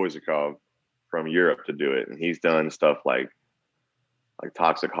Andrei Boyzakov from Europe to do it. And he's done stuff like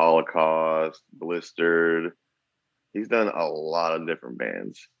Toxic Holocaust, Blistered. He's done a lot of different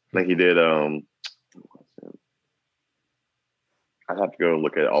bands. I think he did, I'd have to go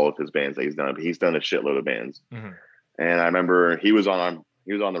look at all of his bands that he's done, but he's done a shitload of bands. Mm-hmm. And I remember he was on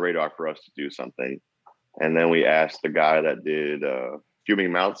the radar for us to do something. And then we asked the guy that did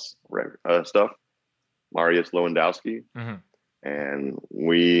Fuming Mouths stuff, Mariusz Lewandowski. Mm-hmm. And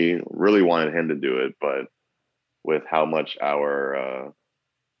we really wanted him to do it, but with how much our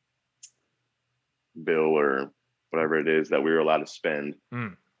bill or whatever it is that we were allowed to spend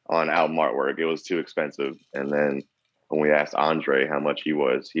on album artwork, it was too expensive. And then when we asked Andre how much he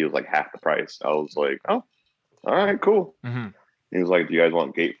was like half the price. I was like, oh, all right, cool. Mm-hmm. He was like, do you guys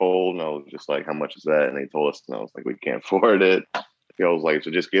want gatefold? And I was just like, how much is that? And they told us, and I was like, we can't afford it. He was like,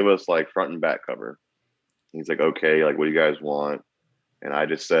 so just give us like front and back cover. He's like, okay, like, what do you guys want? And I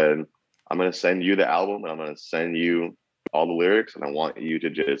just said, I'm going to send you the album and I'm going to send you all the lyrics. And I want you to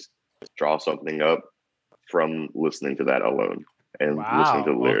just draw something up from listening to that alone and listening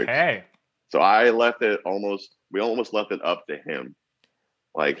to the lyrics. Okay. So we almost left it up to him.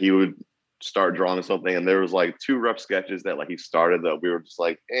 Like, he would start drawing something and there was like 2 rough sketches that like he started that we were just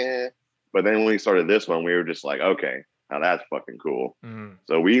like, eh. But then when he started this one, we were just like, okay, now that's fucking cool. Mm.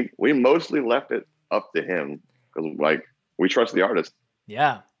 So we mostly left it up to him because like we trust the artist.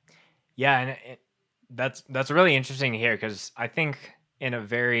 Yeah. And that's really interesting to hear because I think in a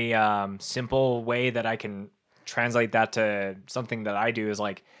very simple way that I can translate that to something that I do is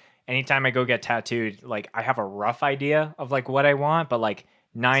like anytime I go get tattooed, like I have a rough idea of like what I want, but like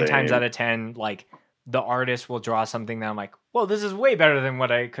 9 times out of 10, like the artist will draw something that I'm like, well, this is way better than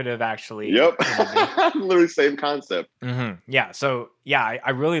what I could have actually. Yep. Literally same concept. Mm-hmm. Yeah. So yeah, I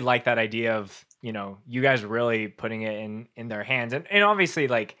really like that idea of, you guys really putting it in their hands. And obviously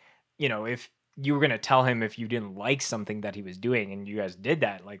like, if you were going to tell him if you didn't like something that he was doing and you guys did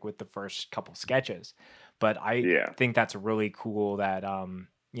that, like with the first couple sketches, but I think that's really cool that,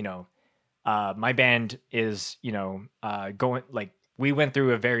 my band is, going like, we went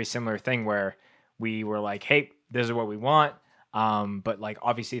through a very similar thing where we were like, hey, this is what we want. But like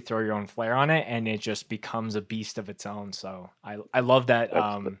obviously throw your own flair on it and it just becomes a beast of its own. So I love that,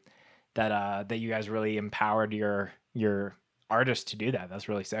 that you guys really empowered your artists to do that. That's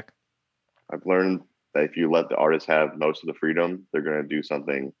really sick. I've learned that if you let the artist have most of the freedom, they're going to do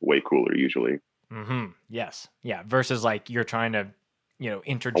something way cooler usually. Mm-hmm. Yes. Yeah. Versus like you're trying to,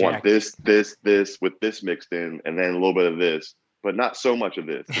 interject. I want this with this mixed in and then a little bit of this. But not so much of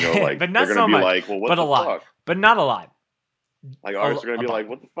this, like but not they're so gonna be much, like, well, what but the a lot, fuck? But not a lot. Like artists are gonna be like,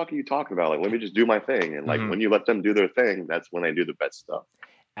 what the fuck are you talking about? Like, let me just do my thing. And like when you let them do their thing, that's when they do the best stuff.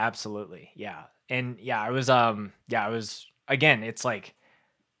 Absolutely, yeah. And yeah, I was again, it's like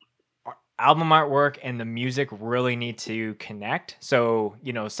album artwork and the music really need to connect. So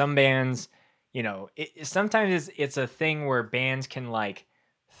some bands, sometimes it's a thing where bands can like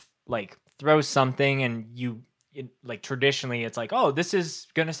throw something and like traditionally it's like, oh, this is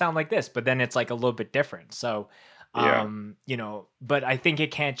gonna sound like this, but then it's like a little bit different. So Yeah. you know, but I think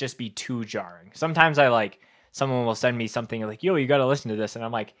it can't just be too jarring. Sometimes I like someone will send me something like, yo, you gotta listen to this, and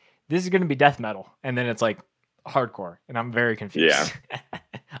I'm like, this is gonna be death metal, and then it's like hardcore, and I'm very confused. Yeah.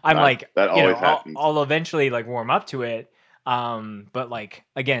 I'm like, That you know, always happens. I'll eventually like warm up to it. But like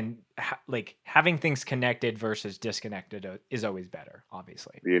again, like having things connected versus disconnected is always better,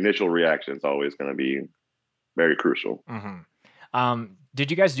 obviously. The initial reaction is always going to be very crucial. Did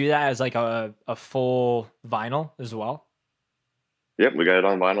you guys do that as like a full vinyl as well? Yep, we got it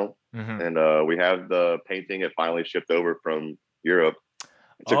on vinyl, and we have the painting. It finally shipped over from Europe.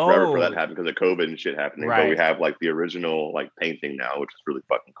 It took forever for that to happen because of COVID and shit happening. Right. But we have like the original like painting now, which is really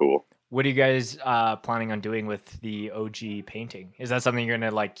fucking cool. What are you guys planning on doing with the OG painting? Is that something you're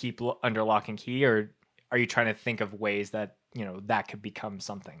gonna like keep under lock and key, or are you trying to think of ways that, you know, that could become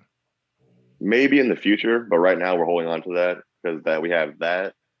something? Maybe in the future, but right now we're holding on to that because that we have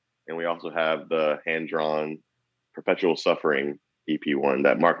that, and we also have the hand drawn Perpetual Suffering EP1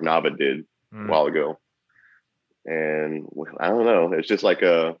 that Mark Nava did a while ago. And I don't know. It's just like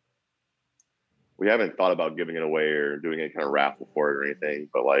we haven't thought about giving it away or doing any kind of raffle for it or anything.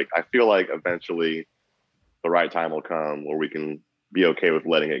 But like, I feel like eventually the right time will come where we can be okay with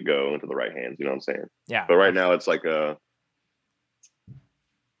letting it go into the right hands. You know what I'm saying? Yeah. But right now it's like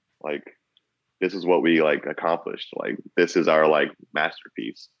this is what we like accomplished. Like, this is our like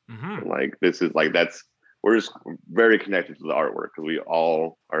masterpiece. And, like, this is like, we're just very connected to the artwork because we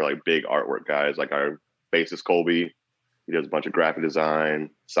all are like big artwork guys. Like our bassist Colby, he does a bunch of graphic design,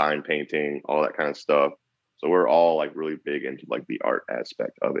 sign painting, all that kind of stuff. So we're all like really big into like the art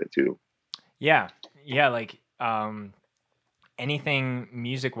aspect of it too. Yeah. Like anything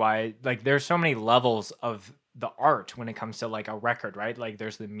music wise, like there's so many levels of the art when it comes to like a record, right? Like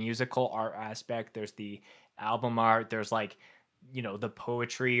there's the musical art aspect, there's the album art, there's like, you know, the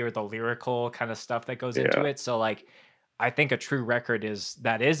poetry or the lyrical kind of stuff that goes into it. So like, I think a true record is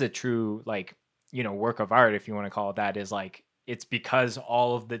a true like, you know, work of art, if you want to call it that, is like, it's because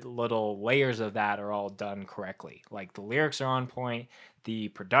all of the little layers of that are all done correctly. Like the lyrics are on point, the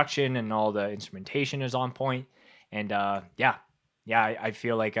production and all the instrumentation is on point. And I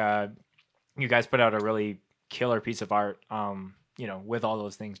feel like you guys put out a really killer piece of art, you know, with all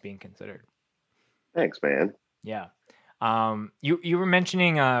those things being considered. Thanks, man. Yeah. You were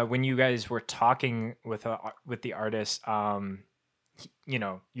mentioning when you guys were talking with the artist, you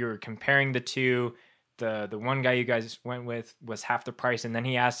know, you're comparing the two. The one guy you guys went with was half the price, and then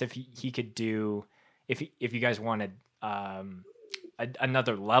he asked if he could do if you guys wanted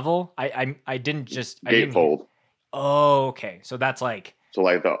another level. I didn't just Gatefold. Oh, okay. So that's like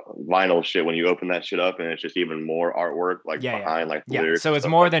the vinyl shit, when you open that shit up and it's just even more artwork like behind like the lyrics. So it's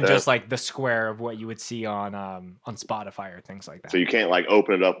more than just like the square of what you would see on Spotify or things like that. So you can't like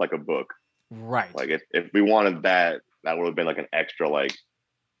open it up like a book. Right. Like if we wanted that would have been like an extra like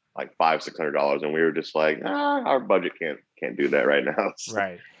 $500-$600, and we were just like, our budget can't do that right now.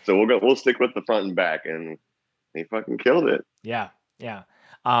 Right. So we'll stick with the front and back, and he fucking killed it. Yeah.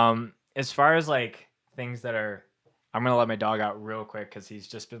 As far as like things that are, I'm gonna let my dog out real quick because he's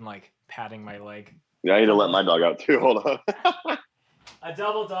just been like patting my leg. Yeah, I need to let my dog out too. Hold on. A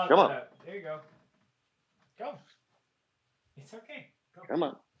double dog. Come on. There you go. Go. It's okay. Go. Come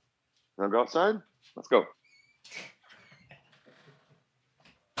on. Wanna go outside? Let's go.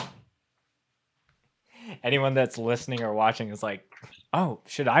 Anyone that's listening or watching is like, oh,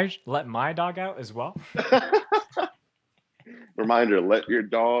 should I let my dog out as well? Reminder, let your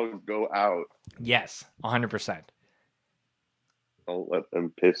dog go out. Yes, 100%. Don't let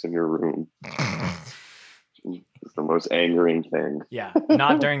them piss in your room. It's the most angering thing. Yeah,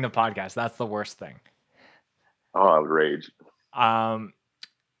 not during the podcast. That's the worst thing. Oh, I would rage.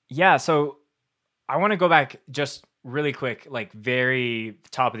 Yeah, so I want to go back just really quick, like very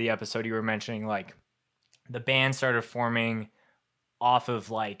top of the episode, you were mentioning like the band started forming off of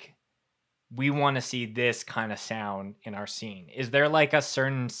like, we want to see this kind of sound in our scene. Is there like a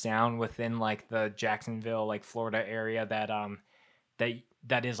certain sound within like the Jacksonville, like Florida area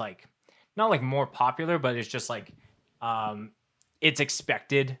that is like not like more popular, but it's just like it's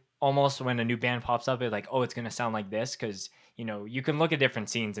expected almost when a new band pops up? It's like, oh, it's gonna sound like this, because you know you can look at different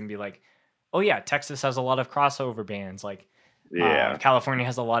scenes and be like, oh yeah, Texas has a lot of crossover bands. Like California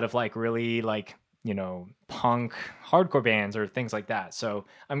has a lot of like really like, you know, punk hardcore bands or things like that. So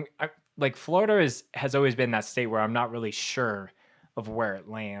I'm like, Florida has always been that state where I'm not really sure of where it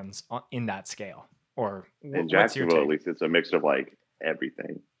lands in that scale. Or in Jacksonville, at least, it's a mix of like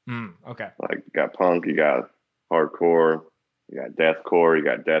everything. Okay. Like you got punk, you got hardcore, you got deathcore, you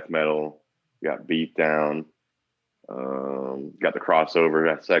got death metal, you got beat down, Got the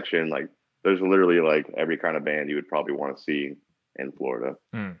crossover section. Like, there's literally like every kind of band you would probably want to see in Florida.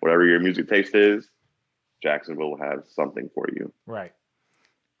 Whatever your music taste is, Jacksonville will have something for you. Right.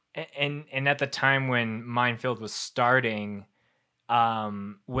 And at the time when Minefield was starting,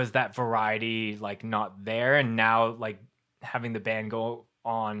 was that variety like not there? And now, like, having the band go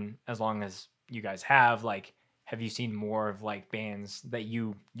on as long as you guys have, like, have you seen more of like bands that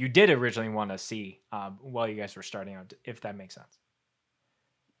you did originally want to see while you guys were starting out, if that makes sense?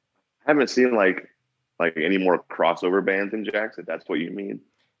 I haven't seen like any more crossover bands in Jackson. That's what you mean.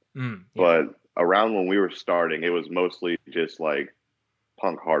 Yeah. But around when we were starting, it was mostly just like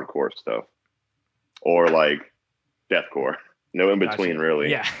punk hardcore stuff or like deathcore. No in between,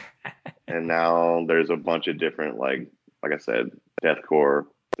 really. Yeah. And now there's a bunch of different, like I said, deathcore,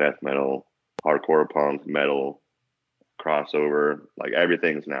 death metal, hardcore punk, metal, crossover, like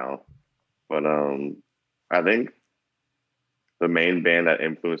everything's now. But I think the main band that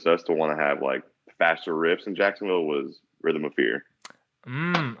influenced us to want to have like faster riffs in Jacksonville was Rhythm of Fear.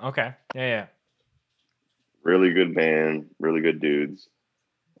 Okay. Yeah. Really good band, really good dudes.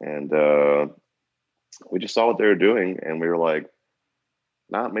 And we just saw what they were doing, and we were like,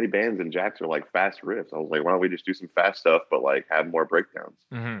 not many bands in Jax are like fast riffs. I was like, why don't we just do some fast stuff, but like have more breakdowns?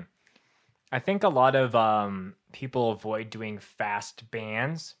 I think a lot of people avoid doing fast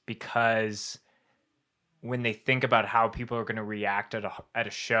bands because when they think about how people are going to react at a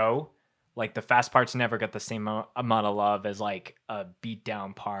show, like the fast parts never get the same amount of love as like a beat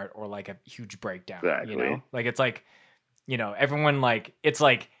down part or like a huge breakdown. Exactly. You know, like it's like, you know, everyone like, it's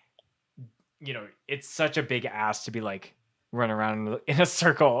like, you know, it's such a big ass to be like run around in a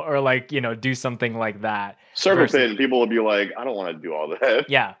circle or like, you know, do something like that. Circle pit, people will be like, I don't want to do all that.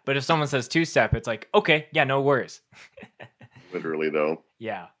 Yeah, but if someone says two-step, it's like, okay, yeah, no worries. Literally though.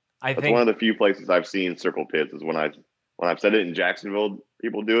 Yeah. That's one of the few places I've seen circle pits is when I've said it in Jacksonville,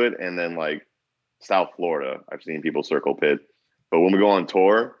 people do it, and then like South Florida, I've seen people circle pit. But when we go on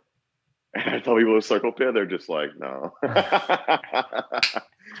tour and I tell people to circle pit, they're just like, no.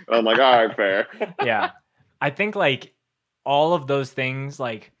 I'm like, all right, fair. Yeah. I think like all of those things,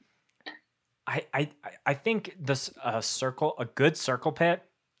 like I think this a good circle pit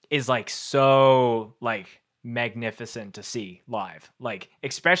is like so like magnificent to see live, like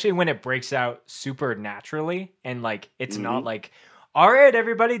especially when it breaks out super naturally and like it's not like, all right,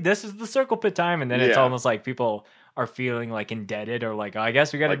 everybody, this is the circle pit time, and then it's almost like people are feeling like indebted or like, oh, I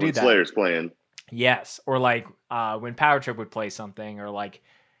guess we got to like do when that. Slayer's playing. Yes, or like when Power Trip would play something, or like,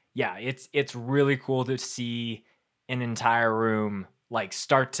 yeah, it's really cool to see an entire room like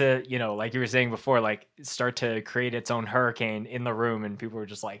start to, you know, like you were saying before, like start to create its own hurricane in the room, and people were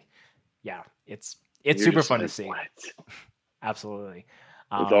just like, yeah, it's super fun to see. What? Absolutely.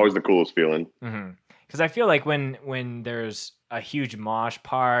 It's always the coolest feeling. Because I feel like when there's a huge mosh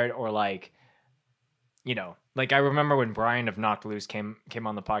part, or like, you know, like I remember when Brian of Knocked Loose came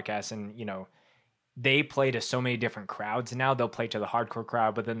on the podcast, and you know, they play to so many different crowds now. They'll play to the hardcore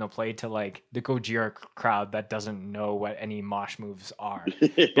crowd, but then they'll play to like the Gojira crowd that doesn't know what any mosh moves are.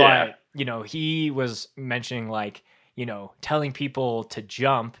 Yeah. But, you know, he was mentioning like, you know, telling people to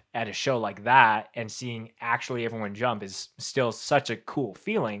jump at a show like that and seeing actually everyone jump is still such a cool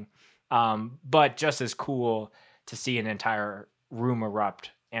feeling. But just as cool to see an entire room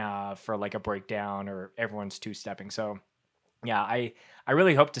erupt for like a breakdown or everyone's two-stepping. So yeah, I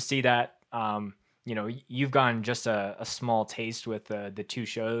really hope to see that. You know, you've gotten just a small taste with the two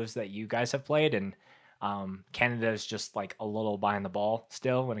shows that you guys have played, and Canada is just like a little behind the ball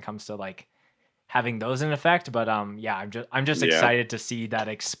still when it comes to like having those in effect. But yeah, I'm just excited to see that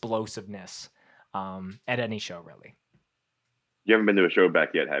explosiveness at any show, really. You haven't been to a show back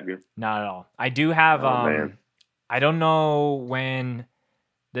yet, have you? Not at all. I do have. Man. I don't know when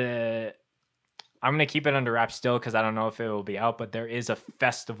I'm gonna keep it under wraps still because I don't know if it will be out. But there is a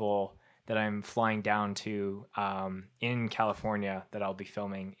festival that I'm flying down to in California that I'll be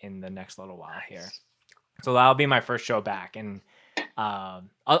filming in the next little while here. So that'll be my first show back, and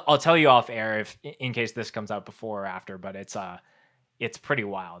I'll tell you off air if in case this comes out before or after. But it's pretty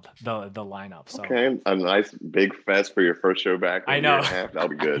wild, the lineup. So okay, a nice big fest for your first show back. I know that'll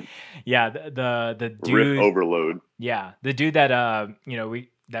be good. Yeah, the dude riff overload. Yeah, the dude that you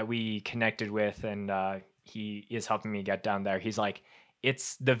know we connected with, and he is helping me get down there. He's like,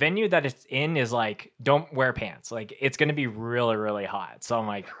 it's the venue that it's in is like, don't wear pants. Like it's going to be really, really hot. So I'm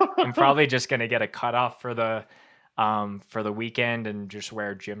like, I'm probably just going to get a cutoff for the weekend and just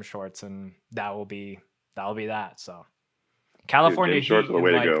wear gym shorts. And that'll be that. So California dude, gym shorts heat are the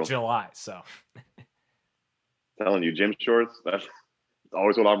way in to like go. July. So telling you, gym shorts, that's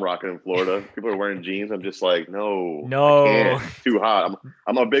always what I'm rocking in Florida. People are wearing jeans. I'm just like, no, No. I can't. It's too hot.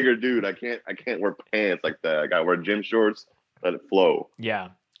 I'm a bigger dude. I can't wear pants like that. I gotta wear gym shorts. Let it flow. Yeah.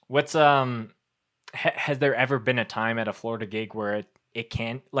 What's has there ever been a time at a Florida gig where it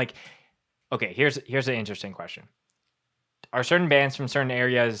can't, like, okay, here's an interesting question. Are certain bands from certain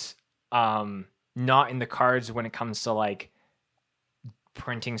areas not in the cards when it comes to like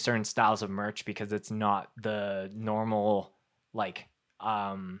printing certain styles of merch because it's not the normal like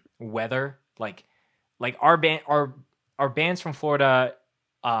weather? Like our bands from Florida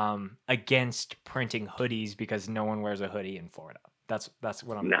against printing hoodies because no one wears a hoodie in Florida? That's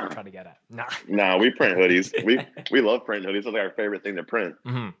what I'm trying to get at. Nah, we print hoodies. we love printing hoodies. It's like our favorite thing to print.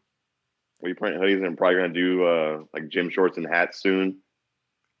 Mm-hmm. We print hoodies and I'm probably gonna do like gym shorts and hats soon.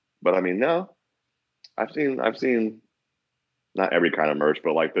 But I mean, no, I've seen not every kind of merch,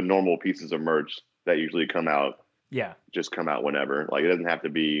 but like the normal pieces of merch that usually come out. Yeah, just come out whenever. Like it doesn't have to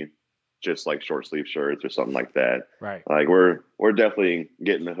be just like short sleeve shirts or something like that. Right. Like we're definitely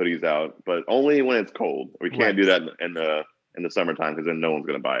getting the hoodies out, but only when it's cold. We can't do that in the summertime because then no one's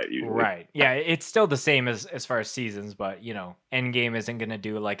gonna buy it usually. Right. Yeah, it's still the same as far as seasons, but you know, Endgame isn't gonna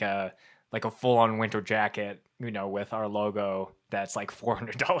do like a full on winter jacket, you know, with our logo that's like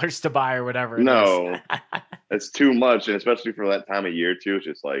 $400 to buy or whatever. No, it's too much, and especially for that time of year too. It's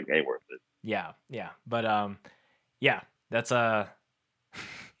just like ain't worth it. Yeah, but yeah, that's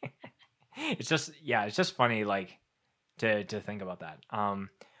it's just funny like to think about that.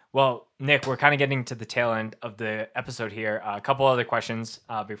 Well, Nick, we're kind of getting to the tail end of the episode here. A couple other questions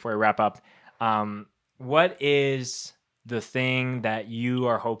before we wrap up. What is the thing that you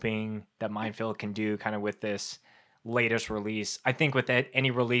are hoping that Mindfield can do kind of with this latest release? I think with any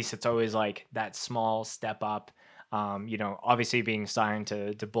release, it's always like that small step up. You know, obviously being signed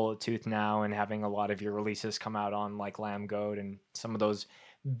to Bullet Tooth now and having a lot of your releases come out on like Lamb Goat and some of those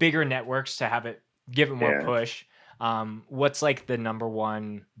bigger networks to have it give it more push. What's like the number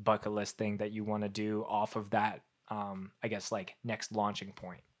one bucket list thing that you want to do off of that? I guess like next launching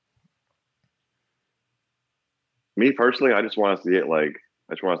point. Me personally, I just want us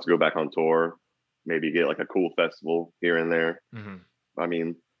to go back on tour, maybe get like a cool festival here and there. Mm-hmm. I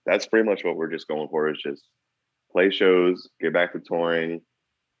mean, that's pretty much what we're just going for, is just play shows, get back to touring,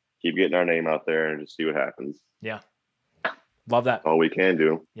 keep getting our name out there, and just see what happens. Yeah. Love that. That's all we can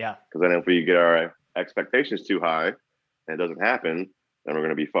do. Yeah. Because then if we get our expectations too high and it doesn't happen, then we're going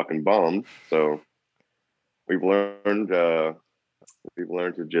to be fucking bummed. So we've learned to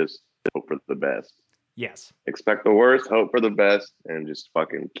just hope for the best. Yes. Expect the worst, hope for the best, and just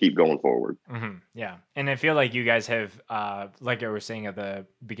fucking keep going forward. Mm-hmm. Yeah. And I feel like you guys have, like I was saying at the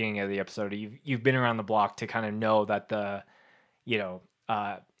beginning of the episode, you've been around the block to kind of know that the, you know,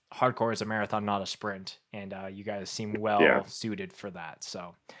 hardcore is a marathon, not a sprint. And you guys seem well suited for that.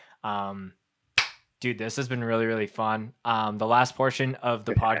 So, dude, this has been really, really fun. The last portion of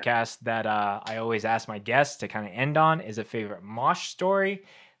the podcast that I always ask my guests to kind of end on is a favorite mosh story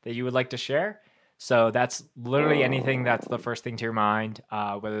that you would like to share. So that's literally anything that's the first thing to your mind,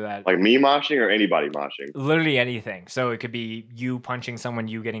 whether that... Like me moshing or anybody moshing? Literally anything. So it could be you punching someone,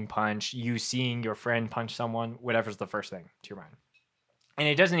 you getting punched, you seeing your friend punch someone, whatever's the first thing to your mind. And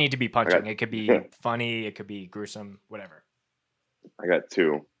it doesn't need to be punching. It could be funny. It could be gruesome, whatever. I got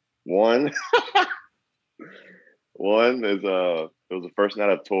two. One is it was the first night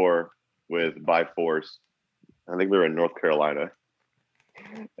of tour with By Force. I think we were in North Carolina.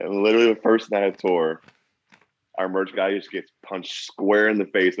 And literally the first night of tour, our merch guy just gets punched square in the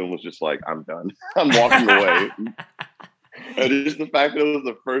face and was just like, I'm done. I'm walking away. And just the fact that it was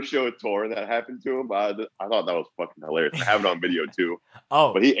the first show of tour and that happened to him, I thought that was fucking hilarious. I have it on video too.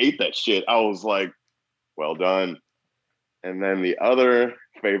 Oh. But he ate that shit. I was like, well done. And then the other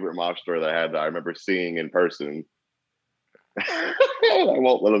favorite mosh story that I had that I remember seeing in person, I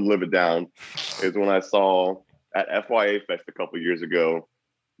won't let him live it down, is when I saw at FYA Fest a couple years ago,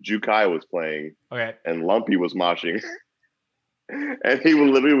 Jukai was playing, and Lumpy was moshing, and he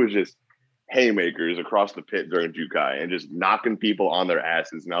literally was just haymakers across the pit during Jukai and just knocking people on their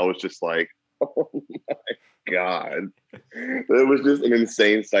asses, and I was just like, oh my god, it was just an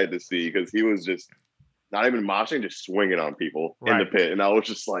insane sight to see because he was just not even moshing, just swinging on people in the pit, and I was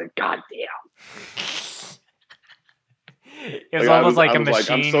just like, god damn. It was almost like a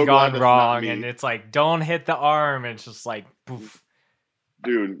machine gone wrong, and it's like, don't hit the arm, and it's just like, poof.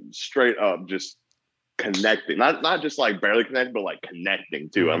 Dude, straight up, just connecting. Not just like barely connecting, but like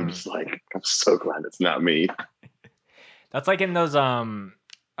connecting too. I'm just like, I'm so glad it's not me. That's like in those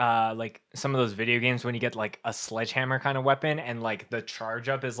like some of those video games when you get like a sledgehammer kind of weapon, and like the charge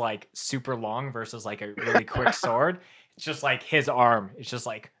up is like super long versus like a really quick sword. It's just like his arm. It's just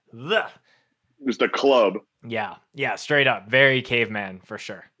like, ugh. Just a club. Yeah. Yeah. Straight up. Very caveman for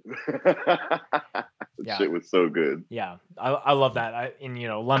sure. Yeah. Shit was so good. Yeah. I love that. And, you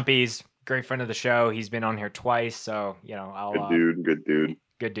know, Lumpy's great friend of the show. He's been on here twice. So, you know, Good dude.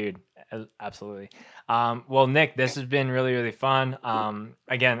 Good dude. Absolutely. Well, Nick, this has been really, really fun.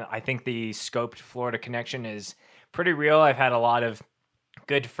 Again, I think the Scoped Florida connection is pretty real. I've had a lot of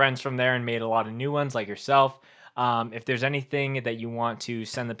good friends from there and made a lot of new ones like yourself. If there's anything that you want to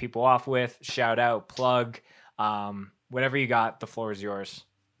send the people off with, shout out, plug, whatever you got, the floor is yours.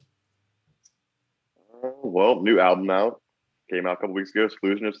 Well, new album out. Came out a couple weeks ago.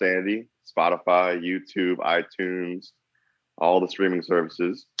 Exclusion of Sanity. Spotify, YouTube, iTunes, all the streaming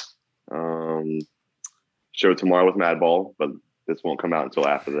services. Show tomorrow with Madball, but this won't come out until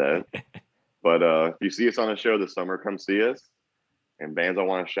after that. But if you see us on a show this summer, come see us. And bands I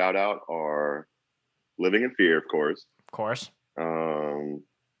want to shout out are Living in Fear, of course. Of course.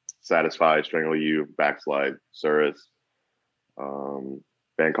 Satisfied, Strangle You, Backslide, Surus.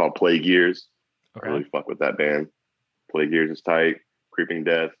 Band called Plague Years. Okay. I really fuck with that band. Plague Years is tight. Creeping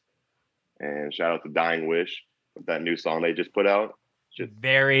Death. And shout out to Dying Wish with that new song they just put out. Just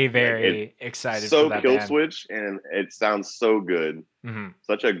very, very excited so for that Kill band. Switch, and it sounds so good. Mm-hmm.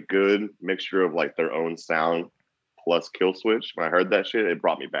 Such a good mixture of like their own sound plus Kill Switch. When I heard that shit, it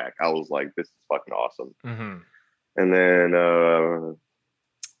brought me back. I was like, this is fucking awesome. Mm-hmm. And then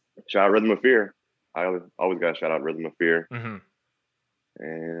shout out Rhythm of Fear. I always got to shout out Rhythm of Fear. Mm-hmm.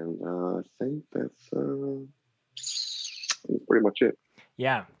 And I think that's pretty much it.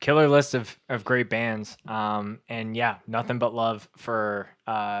 Yeah, killer list of great bands. And yeah, nothing but love for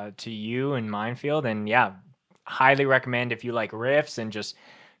to you and Minefield. And yeah, highly recommend if you like riffs and just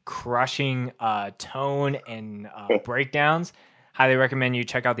crushing tone and breakdowns. Highly recommend you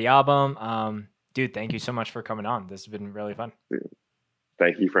check out the album. Dude, thank you so much for coming on. This has been really fun.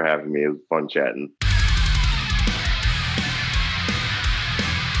 Thank you for having me. It was fun chatting.